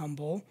really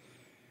humble,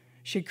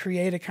 should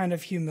create a kind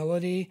of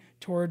humility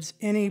towards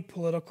any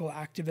political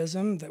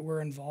activism that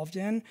we're involved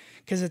in,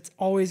 because it's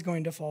always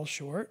going to fall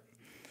short.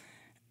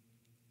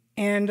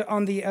 And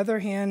on the other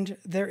hand,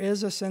 there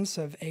is a sense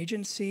of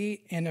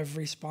agency and of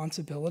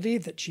responsibility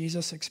that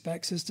Jesus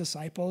expects his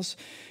disciples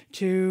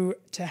to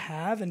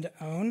have and to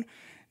own,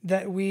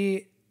 that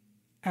we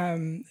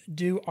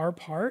do our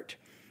part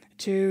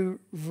to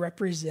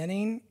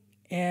representing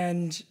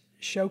and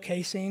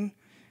showcasing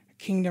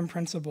kingdom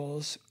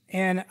principles.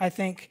 And I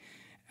think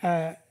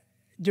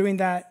doing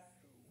that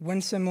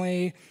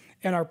winsomely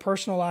in our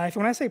personal life,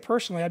 when I say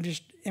personally, I'm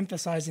just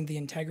emphasizing the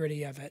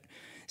integrity of it,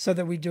 so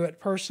that we do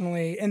it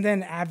personally and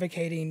then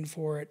advocating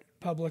for it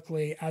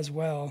publicly as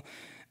well.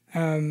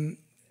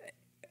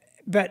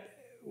 But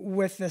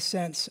with the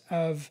sense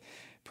of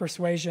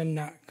persuasion,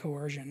 not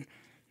coercion.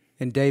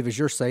 And Dave, as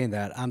you're saying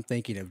that, I'm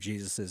thinking of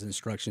Jesus'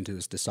 instruction to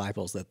his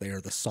disciples that they are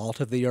the salt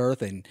of the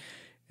earth, and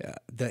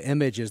the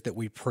image is that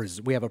we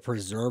have a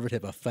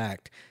preservative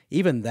effect.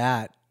 Even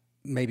that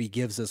maybe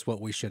gives us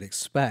what we should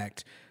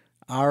expect.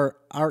 Our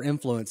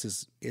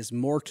influence is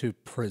more to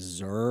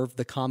preserve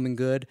the common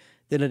good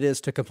than it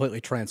is to completely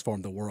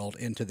transform the world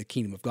into the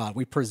kingdom of God.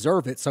 We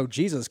preserve it so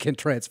Jesus can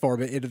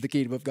transform it into the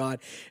kingdom of God.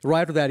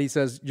 Right after that, he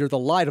says, you're the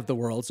light of the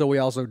world. So we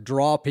also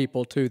draw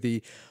people to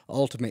the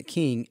ultimate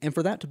king. And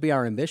for that to be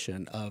our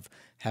ambition of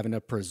having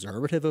a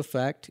preservative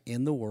effect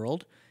in the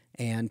world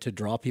and to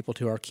draw people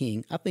to our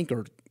king, I think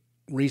are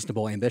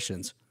reasonable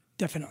ambitions.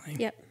 Definitely.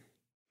 Yep.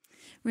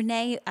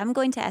 Renee, I'm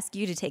going to ask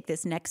you to take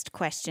this next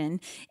question,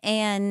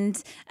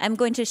 and I'm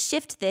going to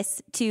shift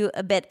this to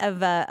a bit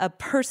of a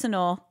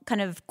personal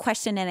kind of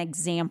question and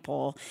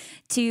example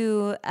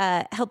to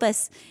help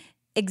us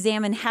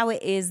examine how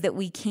it is that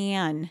we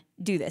can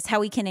do this, how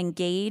we can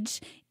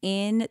engage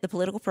in the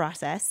political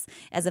process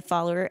as a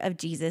follower of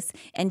Jesus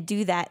and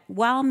do that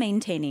while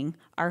maintaining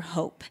our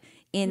hope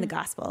in the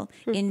gospel,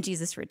 in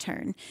Jesus'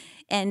 return,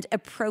 and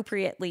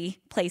appropriately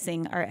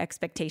placing our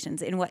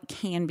expectations in what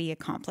can be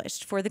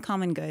accomplished for the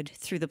common good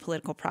through the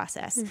political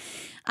process.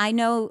 I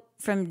know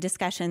from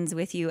discussions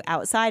with you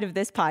outside of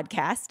this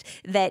podcast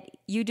that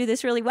you do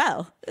this really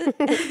well.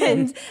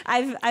 And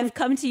I've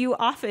come to you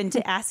often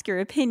to ask your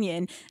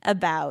opinion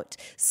about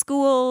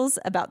schools,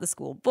 about the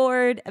school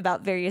board,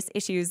 about various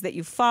issues that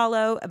you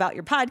follow, about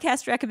your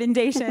podcast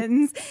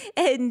recommendations.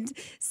 And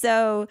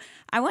so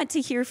I want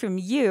to hear from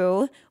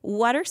you.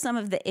 What are some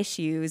of the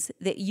issues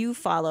that you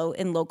follow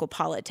in local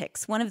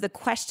politics? One of the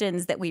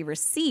questions that we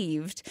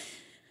received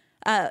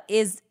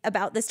is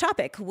about this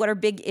topic. What are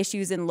big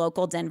issues in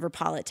local Denver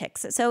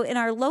politics? So in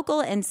our local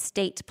and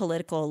state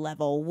political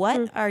level,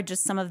 what are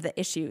just some of the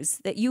issues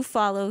that you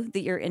follow,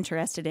 that you're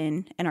interested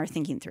in and are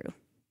thinking through?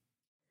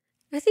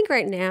 I think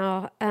right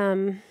now,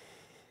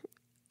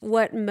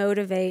 what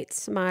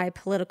motivates my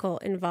political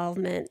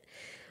involvement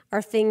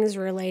are things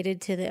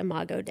related to the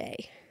Imago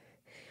Dei.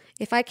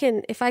 If I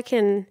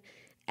can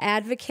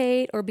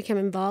advocate or become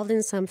involved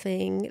in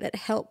something that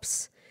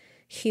helps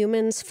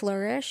humans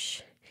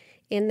flourish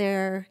in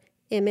their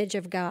image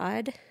of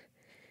God,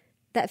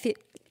 that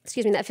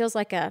feels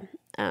like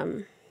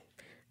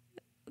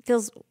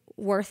feels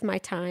worth my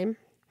time.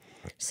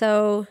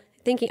 So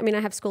I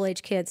have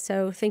school-age kids,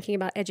 so thinking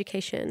about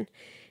education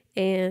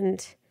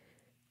and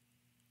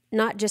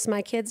not just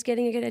my kids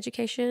getting a good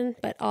education,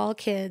 but all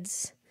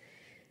kids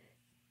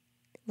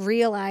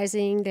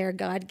realizing their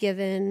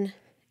God-given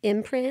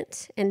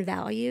imprint and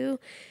value,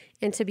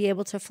 and to be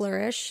able to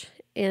flourish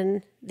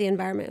in the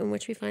environment in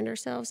which we find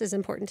ourselves is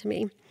important to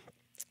me.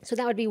 So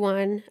that would be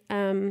one.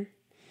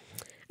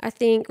 I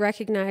think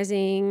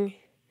recognizing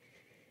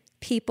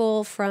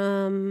people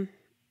from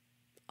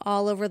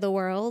all over the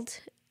world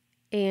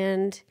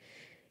and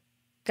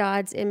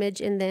God's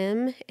image in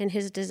them and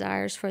his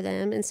desires for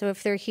them. And so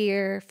if they're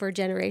here for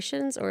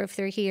generations or if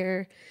they're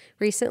here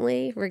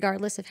recently,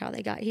 regardless of how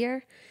they got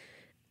here,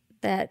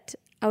 that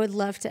I would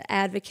love to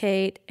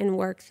advocate and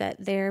work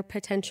that their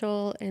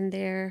potential and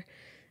they're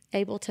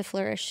able to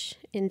flourish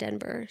in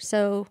Denver.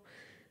 So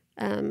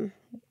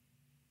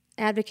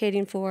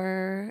advocating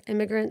for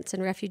immigrants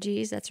and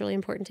refugees, that's really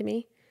important to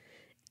me,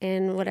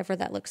 and whatever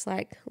that looks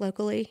like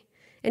locally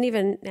and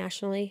even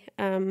nationally.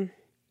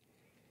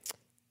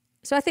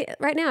 So I think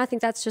right now, I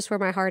think that's just where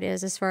my heart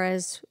is as far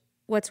as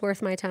what's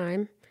worth my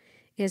time,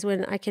 is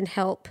when I can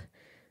help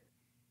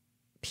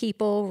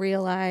people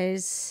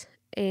realize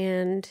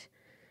and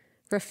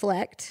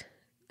reflect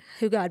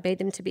who God made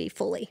them to be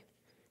fully.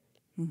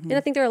 Mm-hmm. And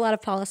I think there are a lot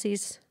of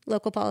policies,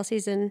 local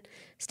policies and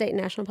state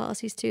and national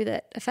policies too,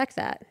 that affect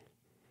that.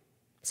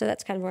 So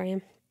that's kind of where I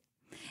am.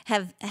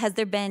 Has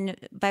there been,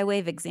 by way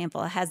of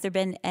example, has there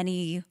been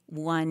any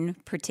one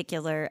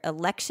particular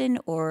election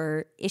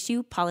or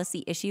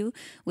policy issue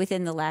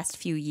within the last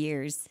few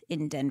years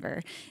in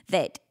Denver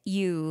that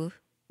you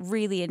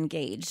really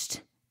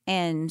engaged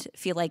and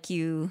feel like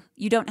you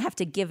don't have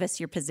to give us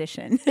your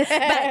position,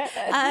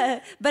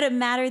 but a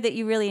matter that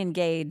you really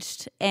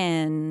engaged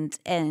and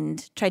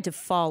tried to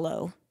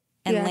follow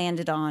and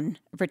landed on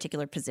a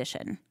particular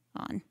position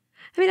on?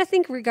 I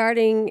think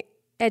regarding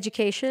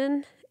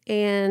education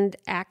and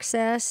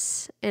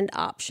access and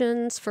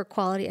options for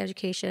quality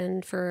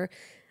education for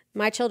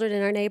my children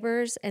and our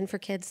neighbors and for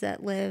kids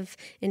that live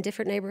in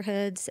different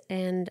neighborhoods.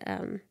 And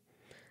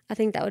I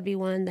think that would be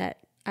one that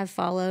I've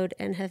followed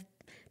and have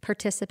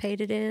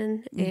participated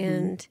in,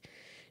 and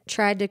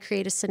tried to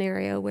create a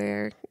scenario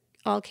where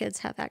all kids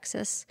have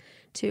access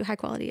to high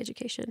quality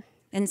education.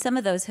 And some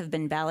of those have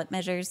been ballot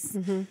measures.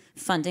 Mm-hmm.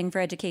 Funding for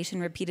education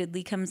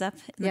repeatedly comes up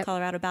in the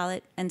Colorado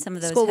ballot. And some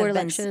of those school board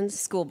elections.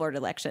 School board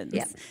elections.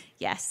 Yep.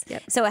 Yes.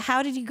 Yep. So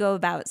how did you go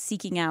about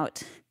seeking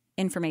out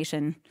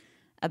information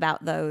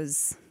about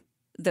those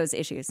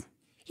issues?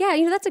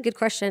 Yeah, that's a good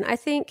question. I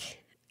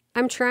think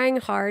I'm trying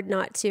hard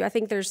not to. I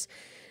think there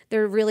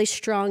are really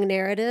strong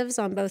narratives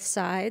on both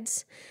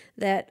sides,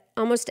 that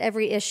almost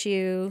every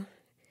issue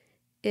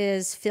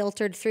is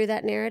filtered through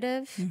that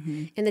narrative,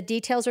 and the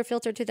details are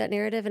filtered through that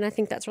narrative. And I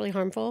think that's really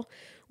harmful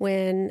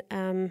when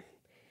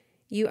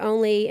you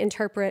only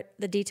interpret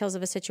the details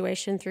of a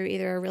situation through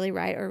either a really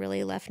right or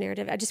really left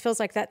narrative. It just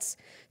feels like that's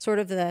sort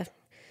of the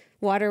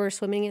water we're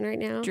swimming in right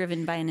now.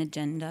 Driven by an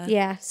agenda.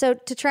 Yeah. So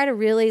to try to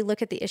really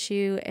look at the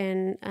issue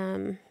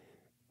and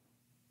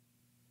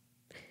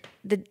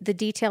the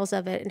details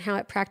of it and how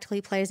it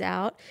practically plays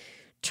out,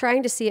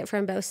 trying to see it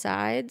from both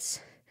sides.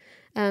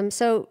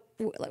 So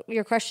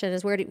your question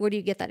is where do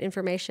you get that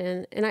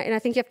information? And I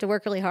think you have to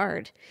work really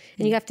hard,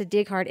 and you have to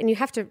dig hard, and you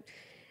have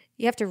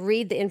to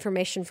read the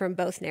information from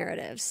both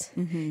narratives.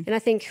 Mm-hmm. And I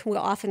think we'll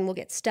often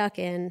get stuck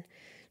in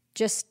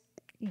just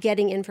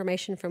getting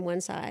information from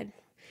one side.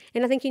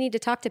 And I think you need to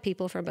talk to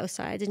people from both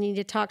sides, and you need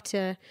to talk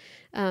to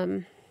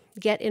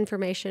get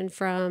information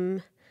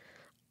from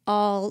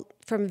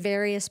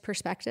various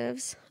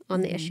perspectives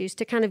on the issues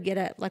to kind of get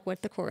at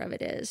what the core of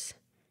it is.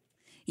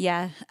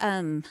 Yeah.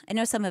 I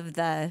know some of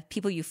the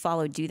people you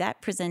follow do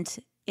that, present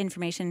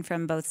information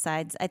from both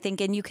sides, I think,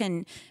 and you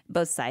can,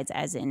 both sides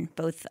as in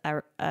both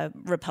a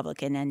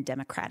Republican and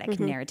Democratic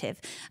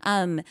narrative.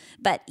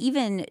 But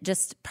even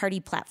just party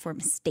platform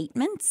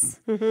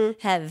statements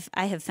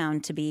I have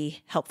found to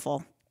be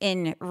helpful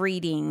in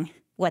reading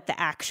what the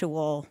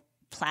actual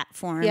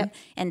platform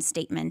and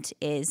statement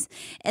is.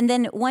 And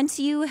then once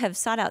you have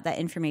sought out that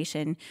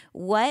information,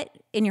 what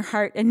in your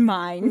heart and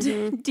mind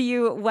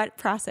what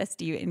process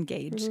do you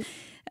engage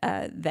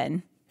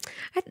then?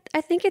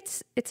 I think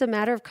it's a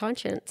matter of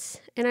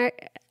conscience. And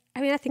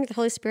I think the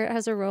Holy Spirit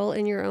has a role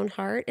in your own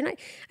heart. And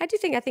I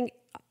think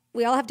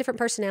we all have different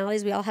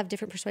personalities. We all have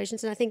different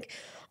persuasions. And I think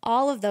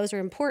all of those are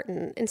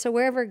important. And so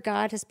wherever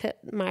God has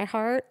put my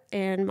heart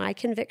and my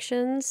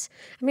convictions,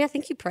 I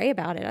think you pray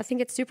about it. I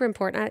think it's super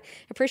important. I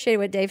appreciate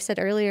what Dave said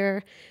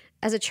earlier.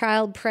 As a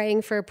child,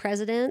 praying for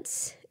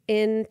presidents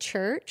in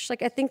church,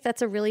 I think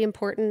that's a really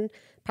important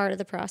part of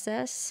the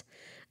process.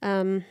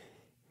 I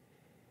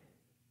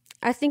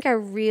think I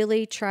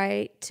really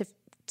try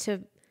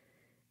to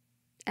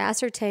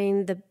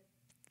ascertain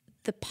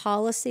the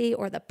policy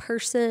or the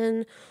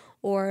person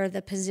or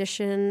the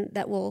position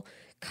that will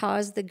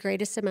cause the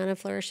greatest amount of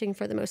flourishing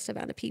for the most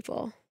amount of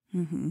people.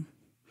 Mm-hmm.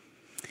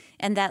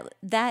 And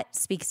that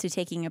speaks to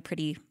taking a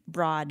pretty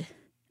broad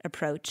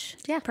approach,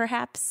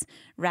 perhaps,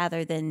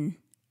 rather than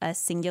a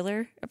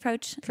singular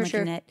approach,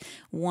 looking at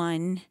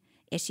one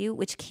issue,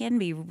 which can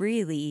be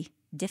really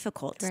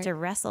difficult to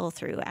wrestle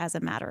through as a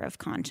matter of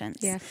conscience.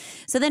 Yeah.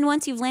 So then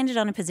once you've landed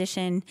on a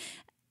position,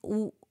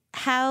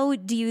 how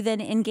do you then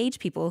engage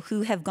people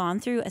who have gone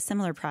through a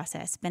similar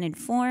process, been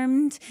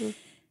informed,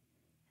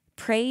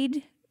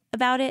 prayed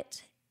about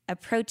it,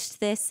 approached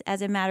this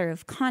as a matter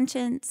of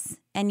conscience,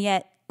 and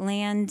yet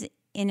land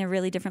in a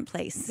really different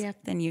place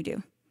than you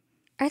do?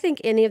 I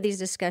think any of these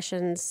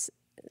discussions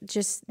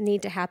just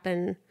need to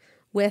happen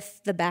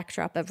with the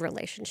backdrop of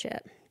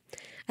relationship.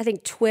 I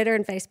think Twitter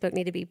and Facebook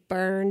need to be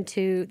burned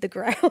to the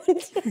ground.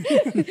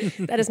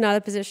 That is not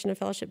a position of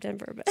Fellowship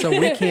Denver. But. So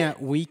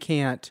we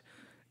can't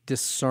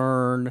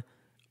discern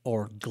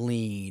or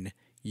glean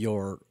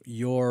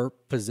your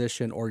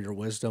position or your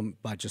wisdom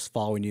by just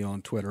following you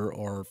on Twitter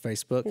or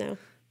Facebook. No.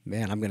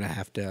 Man, I'm going to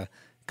have to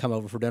come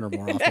over for dinner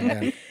more often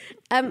then.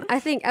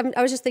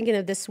 I was just thinking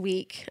of this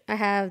week. I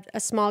have a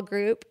small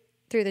group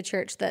through the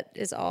church that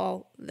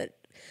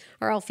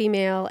are all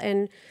female,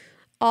 and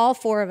all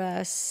four of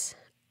us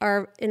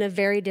are in a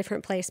very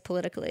different place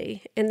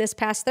politically. And this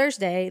past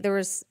Thursday, there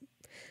was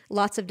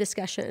lots of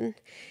discussion,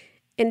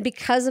 and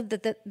because of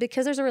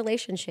because there's a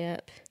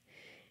relationship,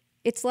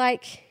 it's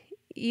like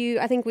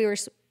I think we were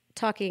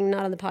talking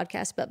not on the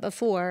podcast but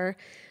before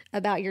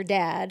about your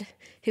dad,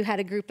 who had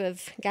a group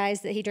of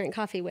guys that he drank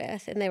coffee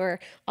with, and they were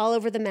all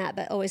over the map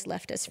but always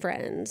left as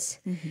friends.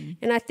 Mm-hmm.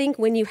 And I think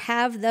when you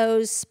have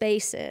those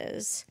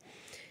spaces,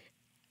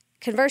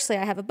 conversely,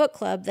 I have a book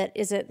club that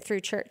isn't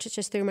through church, it's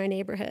just through my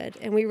neighborhood,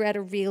 and we read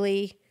a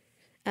really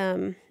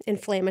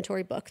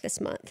inflammatory book this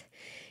month.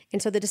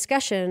 And so the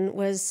discussion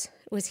was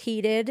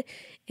heated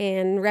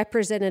and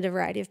represented a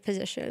variety of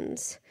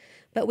positions,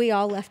 but we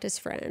all left as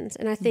friends.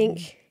 And I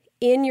think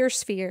in your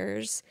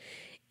spheres,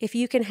 if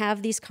you can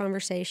have these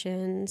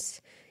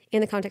conversations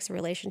in the context of a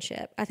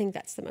relationship, I think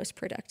that's the most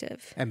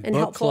productive and book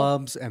helpful.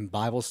 Clubs and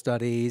Bible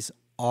studies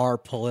are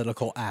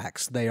political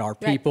acts. They are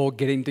people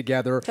getting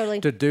together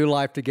to do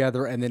life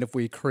together. And then if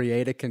we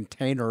create a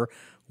container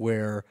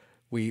where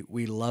we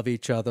love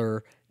each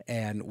other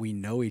and we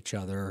know each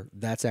other,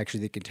 that's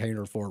actually the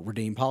container for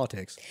redeemed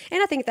politics.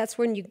 And I think that's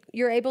when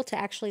you're able to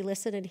actually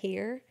listen and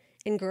hear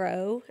and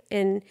grow.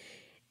 And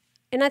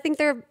I think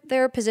there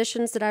are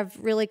positions that I've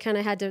really kind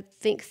of had to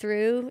think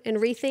through and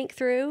rethink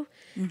through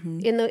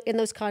in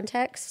those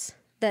contexts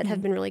that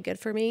have been really good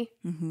for me.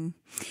 Mm-hmm.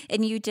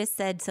 And you just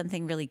said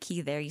something really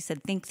key there. You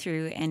said think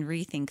through and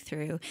rethink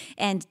through.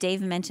 And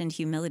Dave mentioned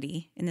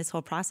humility in this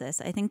whole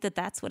process. I think that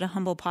that's what a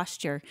humble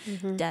posture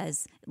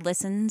does.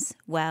 Listens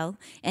well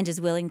and is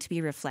willing to be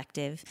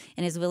reflective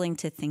and is willing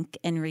to think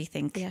and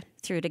rethink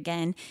through it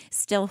again,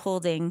 still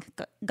holding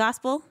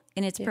gospel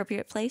in its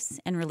appropriate place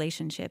and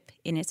relationship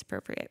in its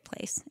appropriate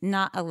place,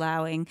 not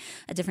allowing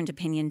a different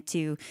opinion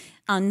to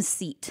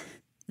unseat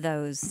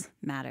those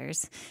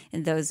matters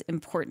and those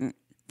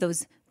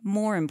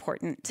more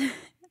important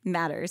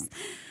matters.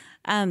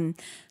 Hunter,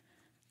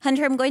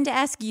 I'm going to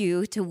ask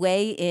you to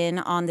weigh in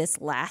on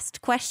this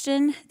last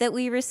question that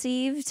we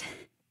received.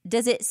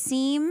 Does it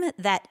seem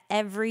that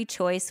every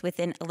choice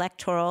within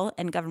electoral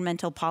and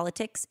governmental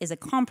politics is a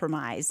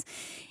compromise?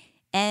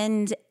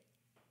 And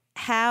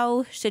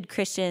how should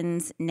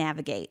Christians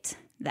navigate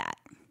that?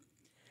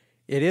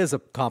 It is a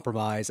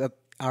compromise.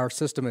 Our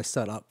system is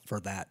set up for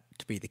that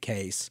to be the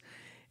case.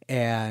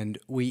 And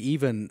we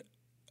even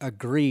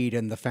agreed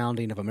in the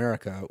founding of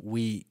America.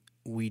 We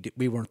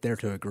weren't there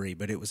to agree,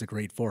 but it was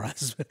agreed for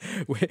us.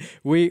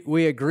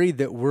 we agreed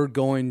that we're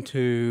going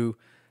to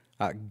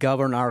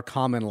govern our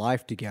common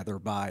life together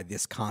by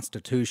this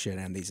Constitution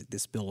and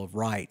this Bill of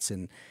Rights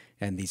and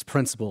these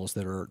principles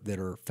that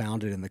are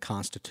founded in the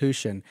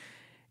Constitution,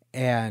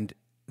 and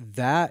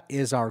that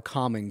is our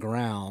common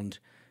ground,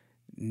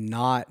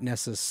 not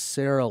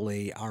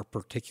necessarily our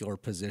particular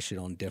position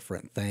on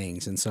different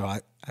things. And so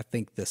I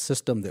think the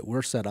system that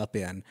we're set up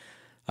in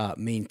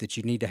means that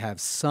you need to have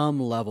some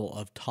level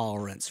of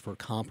tolerance for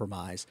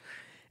compromise.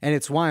 And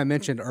it's why I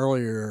mentioned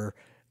earlier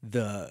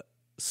the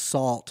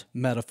salt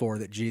metaphor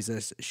that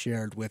Jesus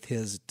shared with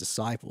his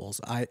disciples.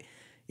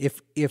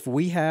 If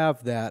we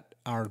have that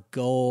our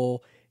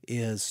goal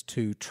is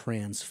to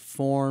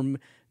transform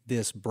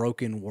this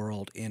broken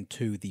world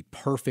into the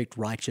perfect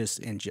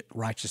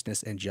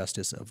righteousness and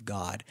justice of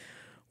God,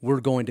 we're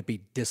going to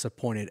be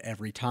disappointed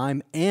every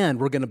time, and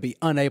we're going to be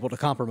unable to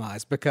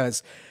compromise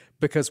because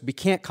we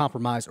can't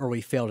compromise or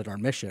we failed at our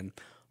mission.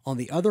 On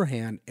the other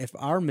hand, if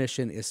our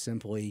mission is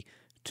simply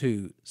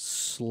to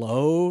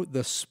slow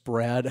the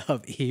spread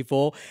of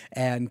evil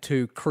and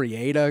to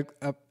create a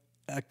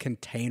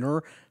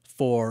container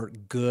for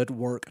good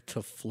work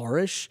to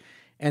flourish,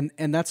 and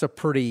that's a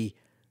pretty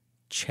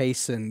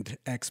chastened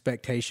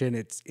expectation.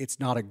 It's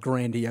not a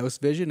grandiose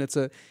vision. It's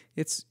a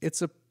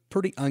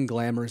pretty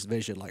unglamorous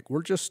vision. Like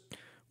we're just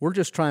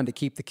trying to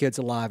keep the kids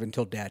alive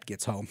until Dad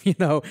gets home.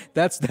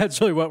 That's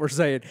really what we're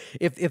saying.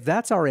 If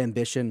that's our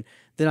ambition,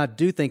 then I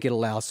do think it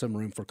allows some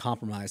room for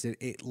compromise.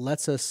 It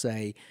lets us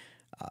say,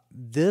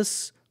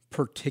 this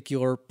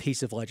particular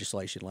piece of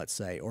legislation, let's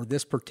say, or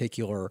this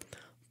particular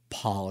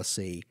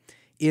policy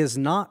is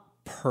not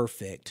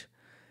perfect.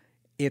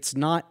 It's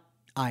not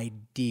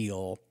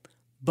ideal,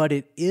 but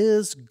it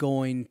is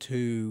going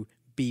to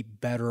be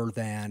better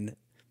than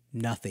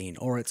nothing,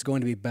 or it's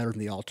going to be better than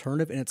the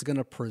alternative, and it's going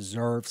to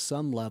preserve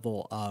some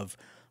level of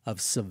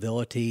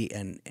civility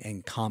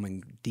and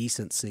common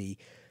decency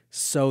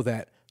so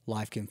that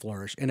life can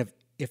flourish. And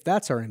if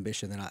that's our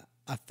ambition, then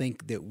I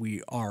think that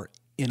we are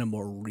in a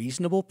more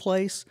reasonable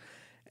place,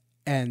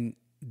 and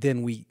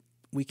then we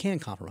can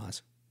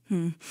compromise.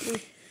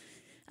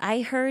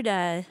 I heard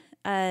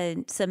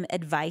some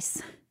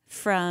advice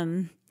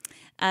from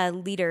a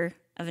leader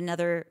of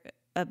another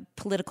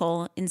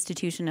political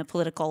institution, a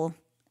political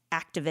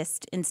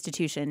activist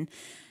institution,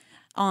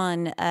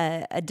 on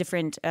a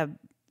different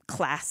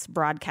class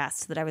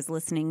broadcast that I was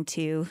listening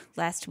to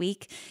last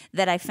week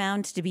that I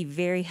found to be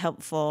very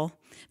helpful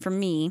for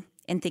me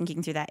in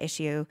thinking through that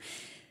issue.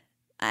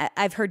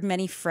 I've heard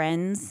many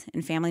friends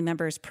and family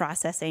members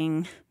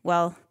processing,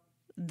 well,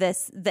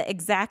 the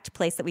exact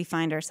place that we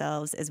find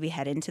ourselves as we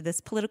head into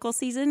this political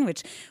season,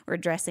 which we're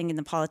addressing in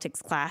the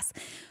politics class.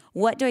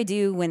 What do I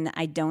do when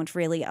I don't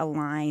really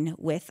align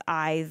with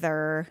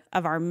either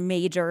of our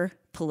major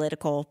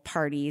political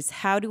parties?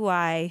 How do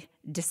I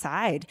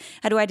decide?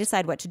 How do I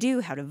decide what to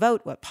do, how to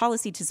vote, what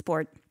policy to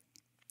support?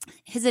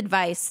 His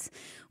advice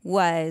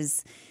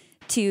was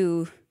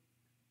to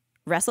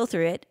wrestle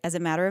through it as a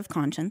matter of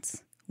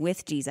conscience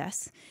with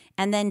Jesus,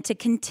 and then to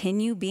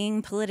continue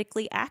being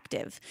politically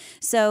active.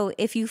 So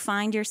if you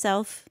find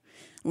yourself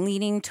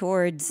leaning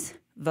towards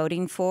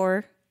voting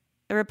for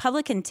a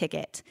Republican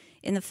ticket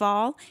in the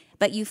fall,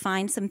 but you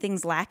find some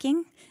things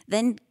lacking,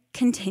 then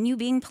continue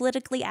being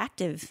politically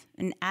active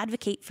and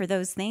advocate for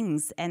those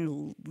things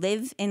and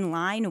live in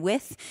line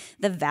with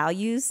the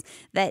values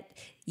that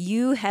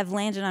you have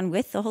landed on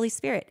with the Holy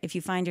Spirit. If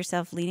you find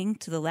yourself leaning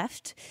to the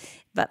left,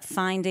 but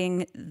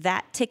finding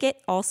that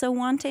ticket also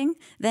wanting,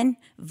 then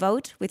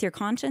vote with your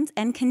conscience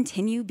and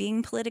continue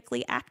being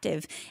politically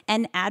active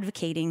and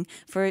advocating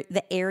for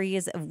the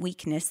areas of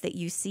weakness that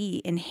you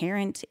see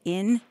inherent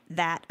in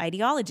that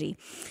ideology.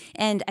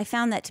 And I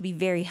found that to be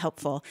very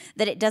helpful,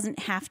 that it doesn't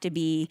have to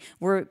be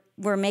we're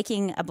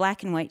making a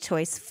black and white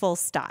choice, full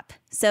stop.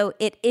 So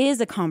it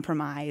is a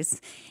compromise,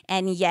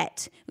 and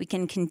yet we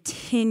can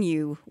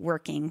continue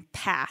working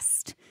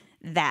past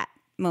that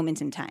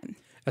moment in time.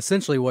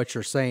 Essentially, what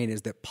you're saying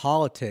is that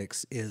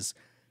politics is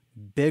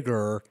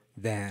bigger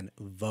than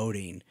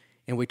voting.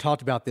 And we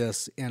talked about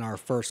this in our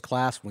first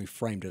class when we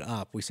framed it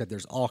up. We said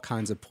there's all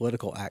kinds of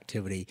political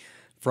activity,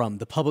 from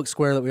the public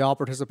square that we all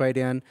participate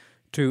in,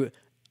 to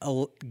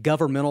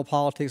governmental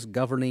politics,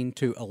 governing,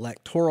 to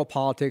electoral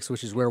politics,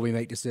 which is where we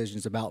make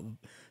decisions about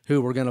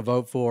who we're going to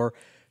vote for,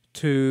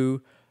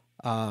 to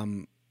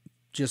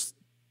just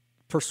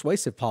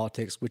persuasive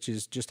politics, which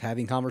is just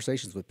having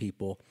conversations with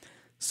people.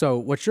 So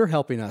what you're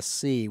helping us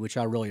see, which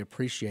I really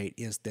appreciate,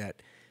 is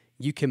that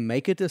you can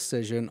make a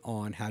decision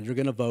on how you're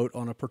going to vote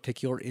on a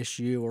particular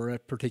issue or a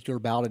particular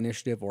ballot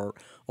initiative or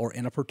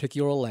in a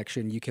particular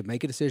election. You can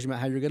make a decision about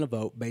how you're going to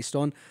vote based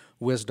on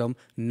wisdom,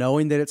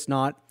 knowing that it's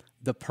not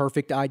the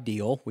perfect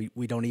ideal.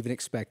 We don't even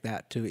expect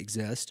that to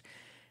exist.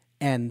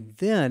 And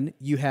then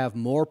you have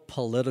more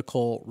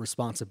political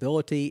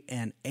responsibility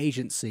and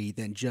agency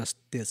than just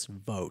this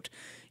vote.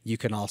 You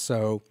can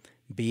also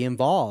be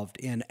involved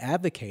in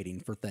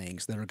advocating for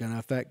things that are going to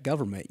affect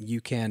government.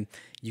 You can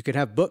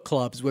have book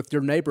clubs with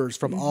your neighbors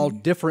from all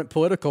different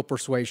political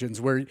persuasions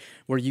where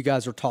you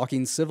guys are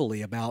talking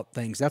civilly about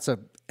things. That's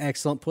an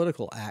excellent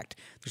political act.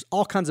 There's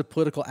all kinds of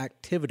political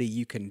activity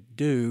you can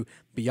do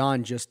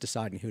beyond just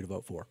deciding who to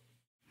vote for.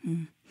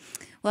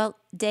 Well,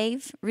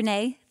 Dave,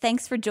 Renee,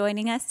 thanks for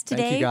joining us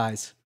today. Thank you,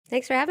 guys.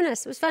 Thanks for having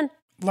us. It was fun.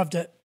 Loved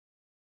it.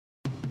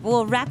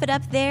 We'll wrap it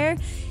up there.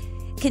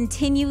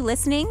 Continue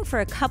listening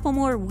for a couple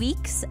more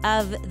weeks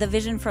of the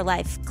Vision for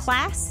Life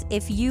class.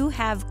 If you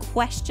have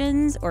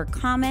questions or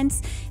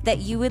comments that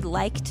you would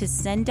like to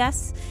send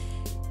us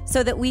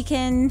so that we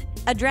can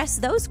address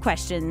those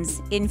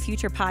questions in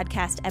future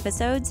podcast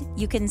episodes,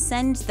 you can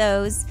send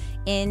those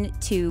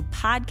into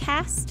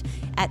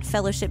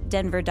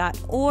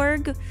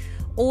podcast@fellowshipdenver.org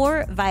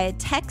or via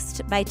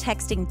text by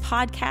texting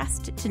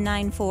podcast to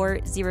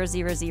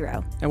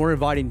 94000. And we're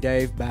inviting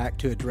Dave back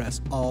to address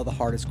all the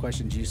hardest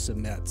questions you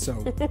submit. So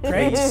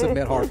great,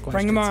 submit hard questions.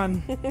 Bring them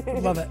on.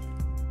 Love it.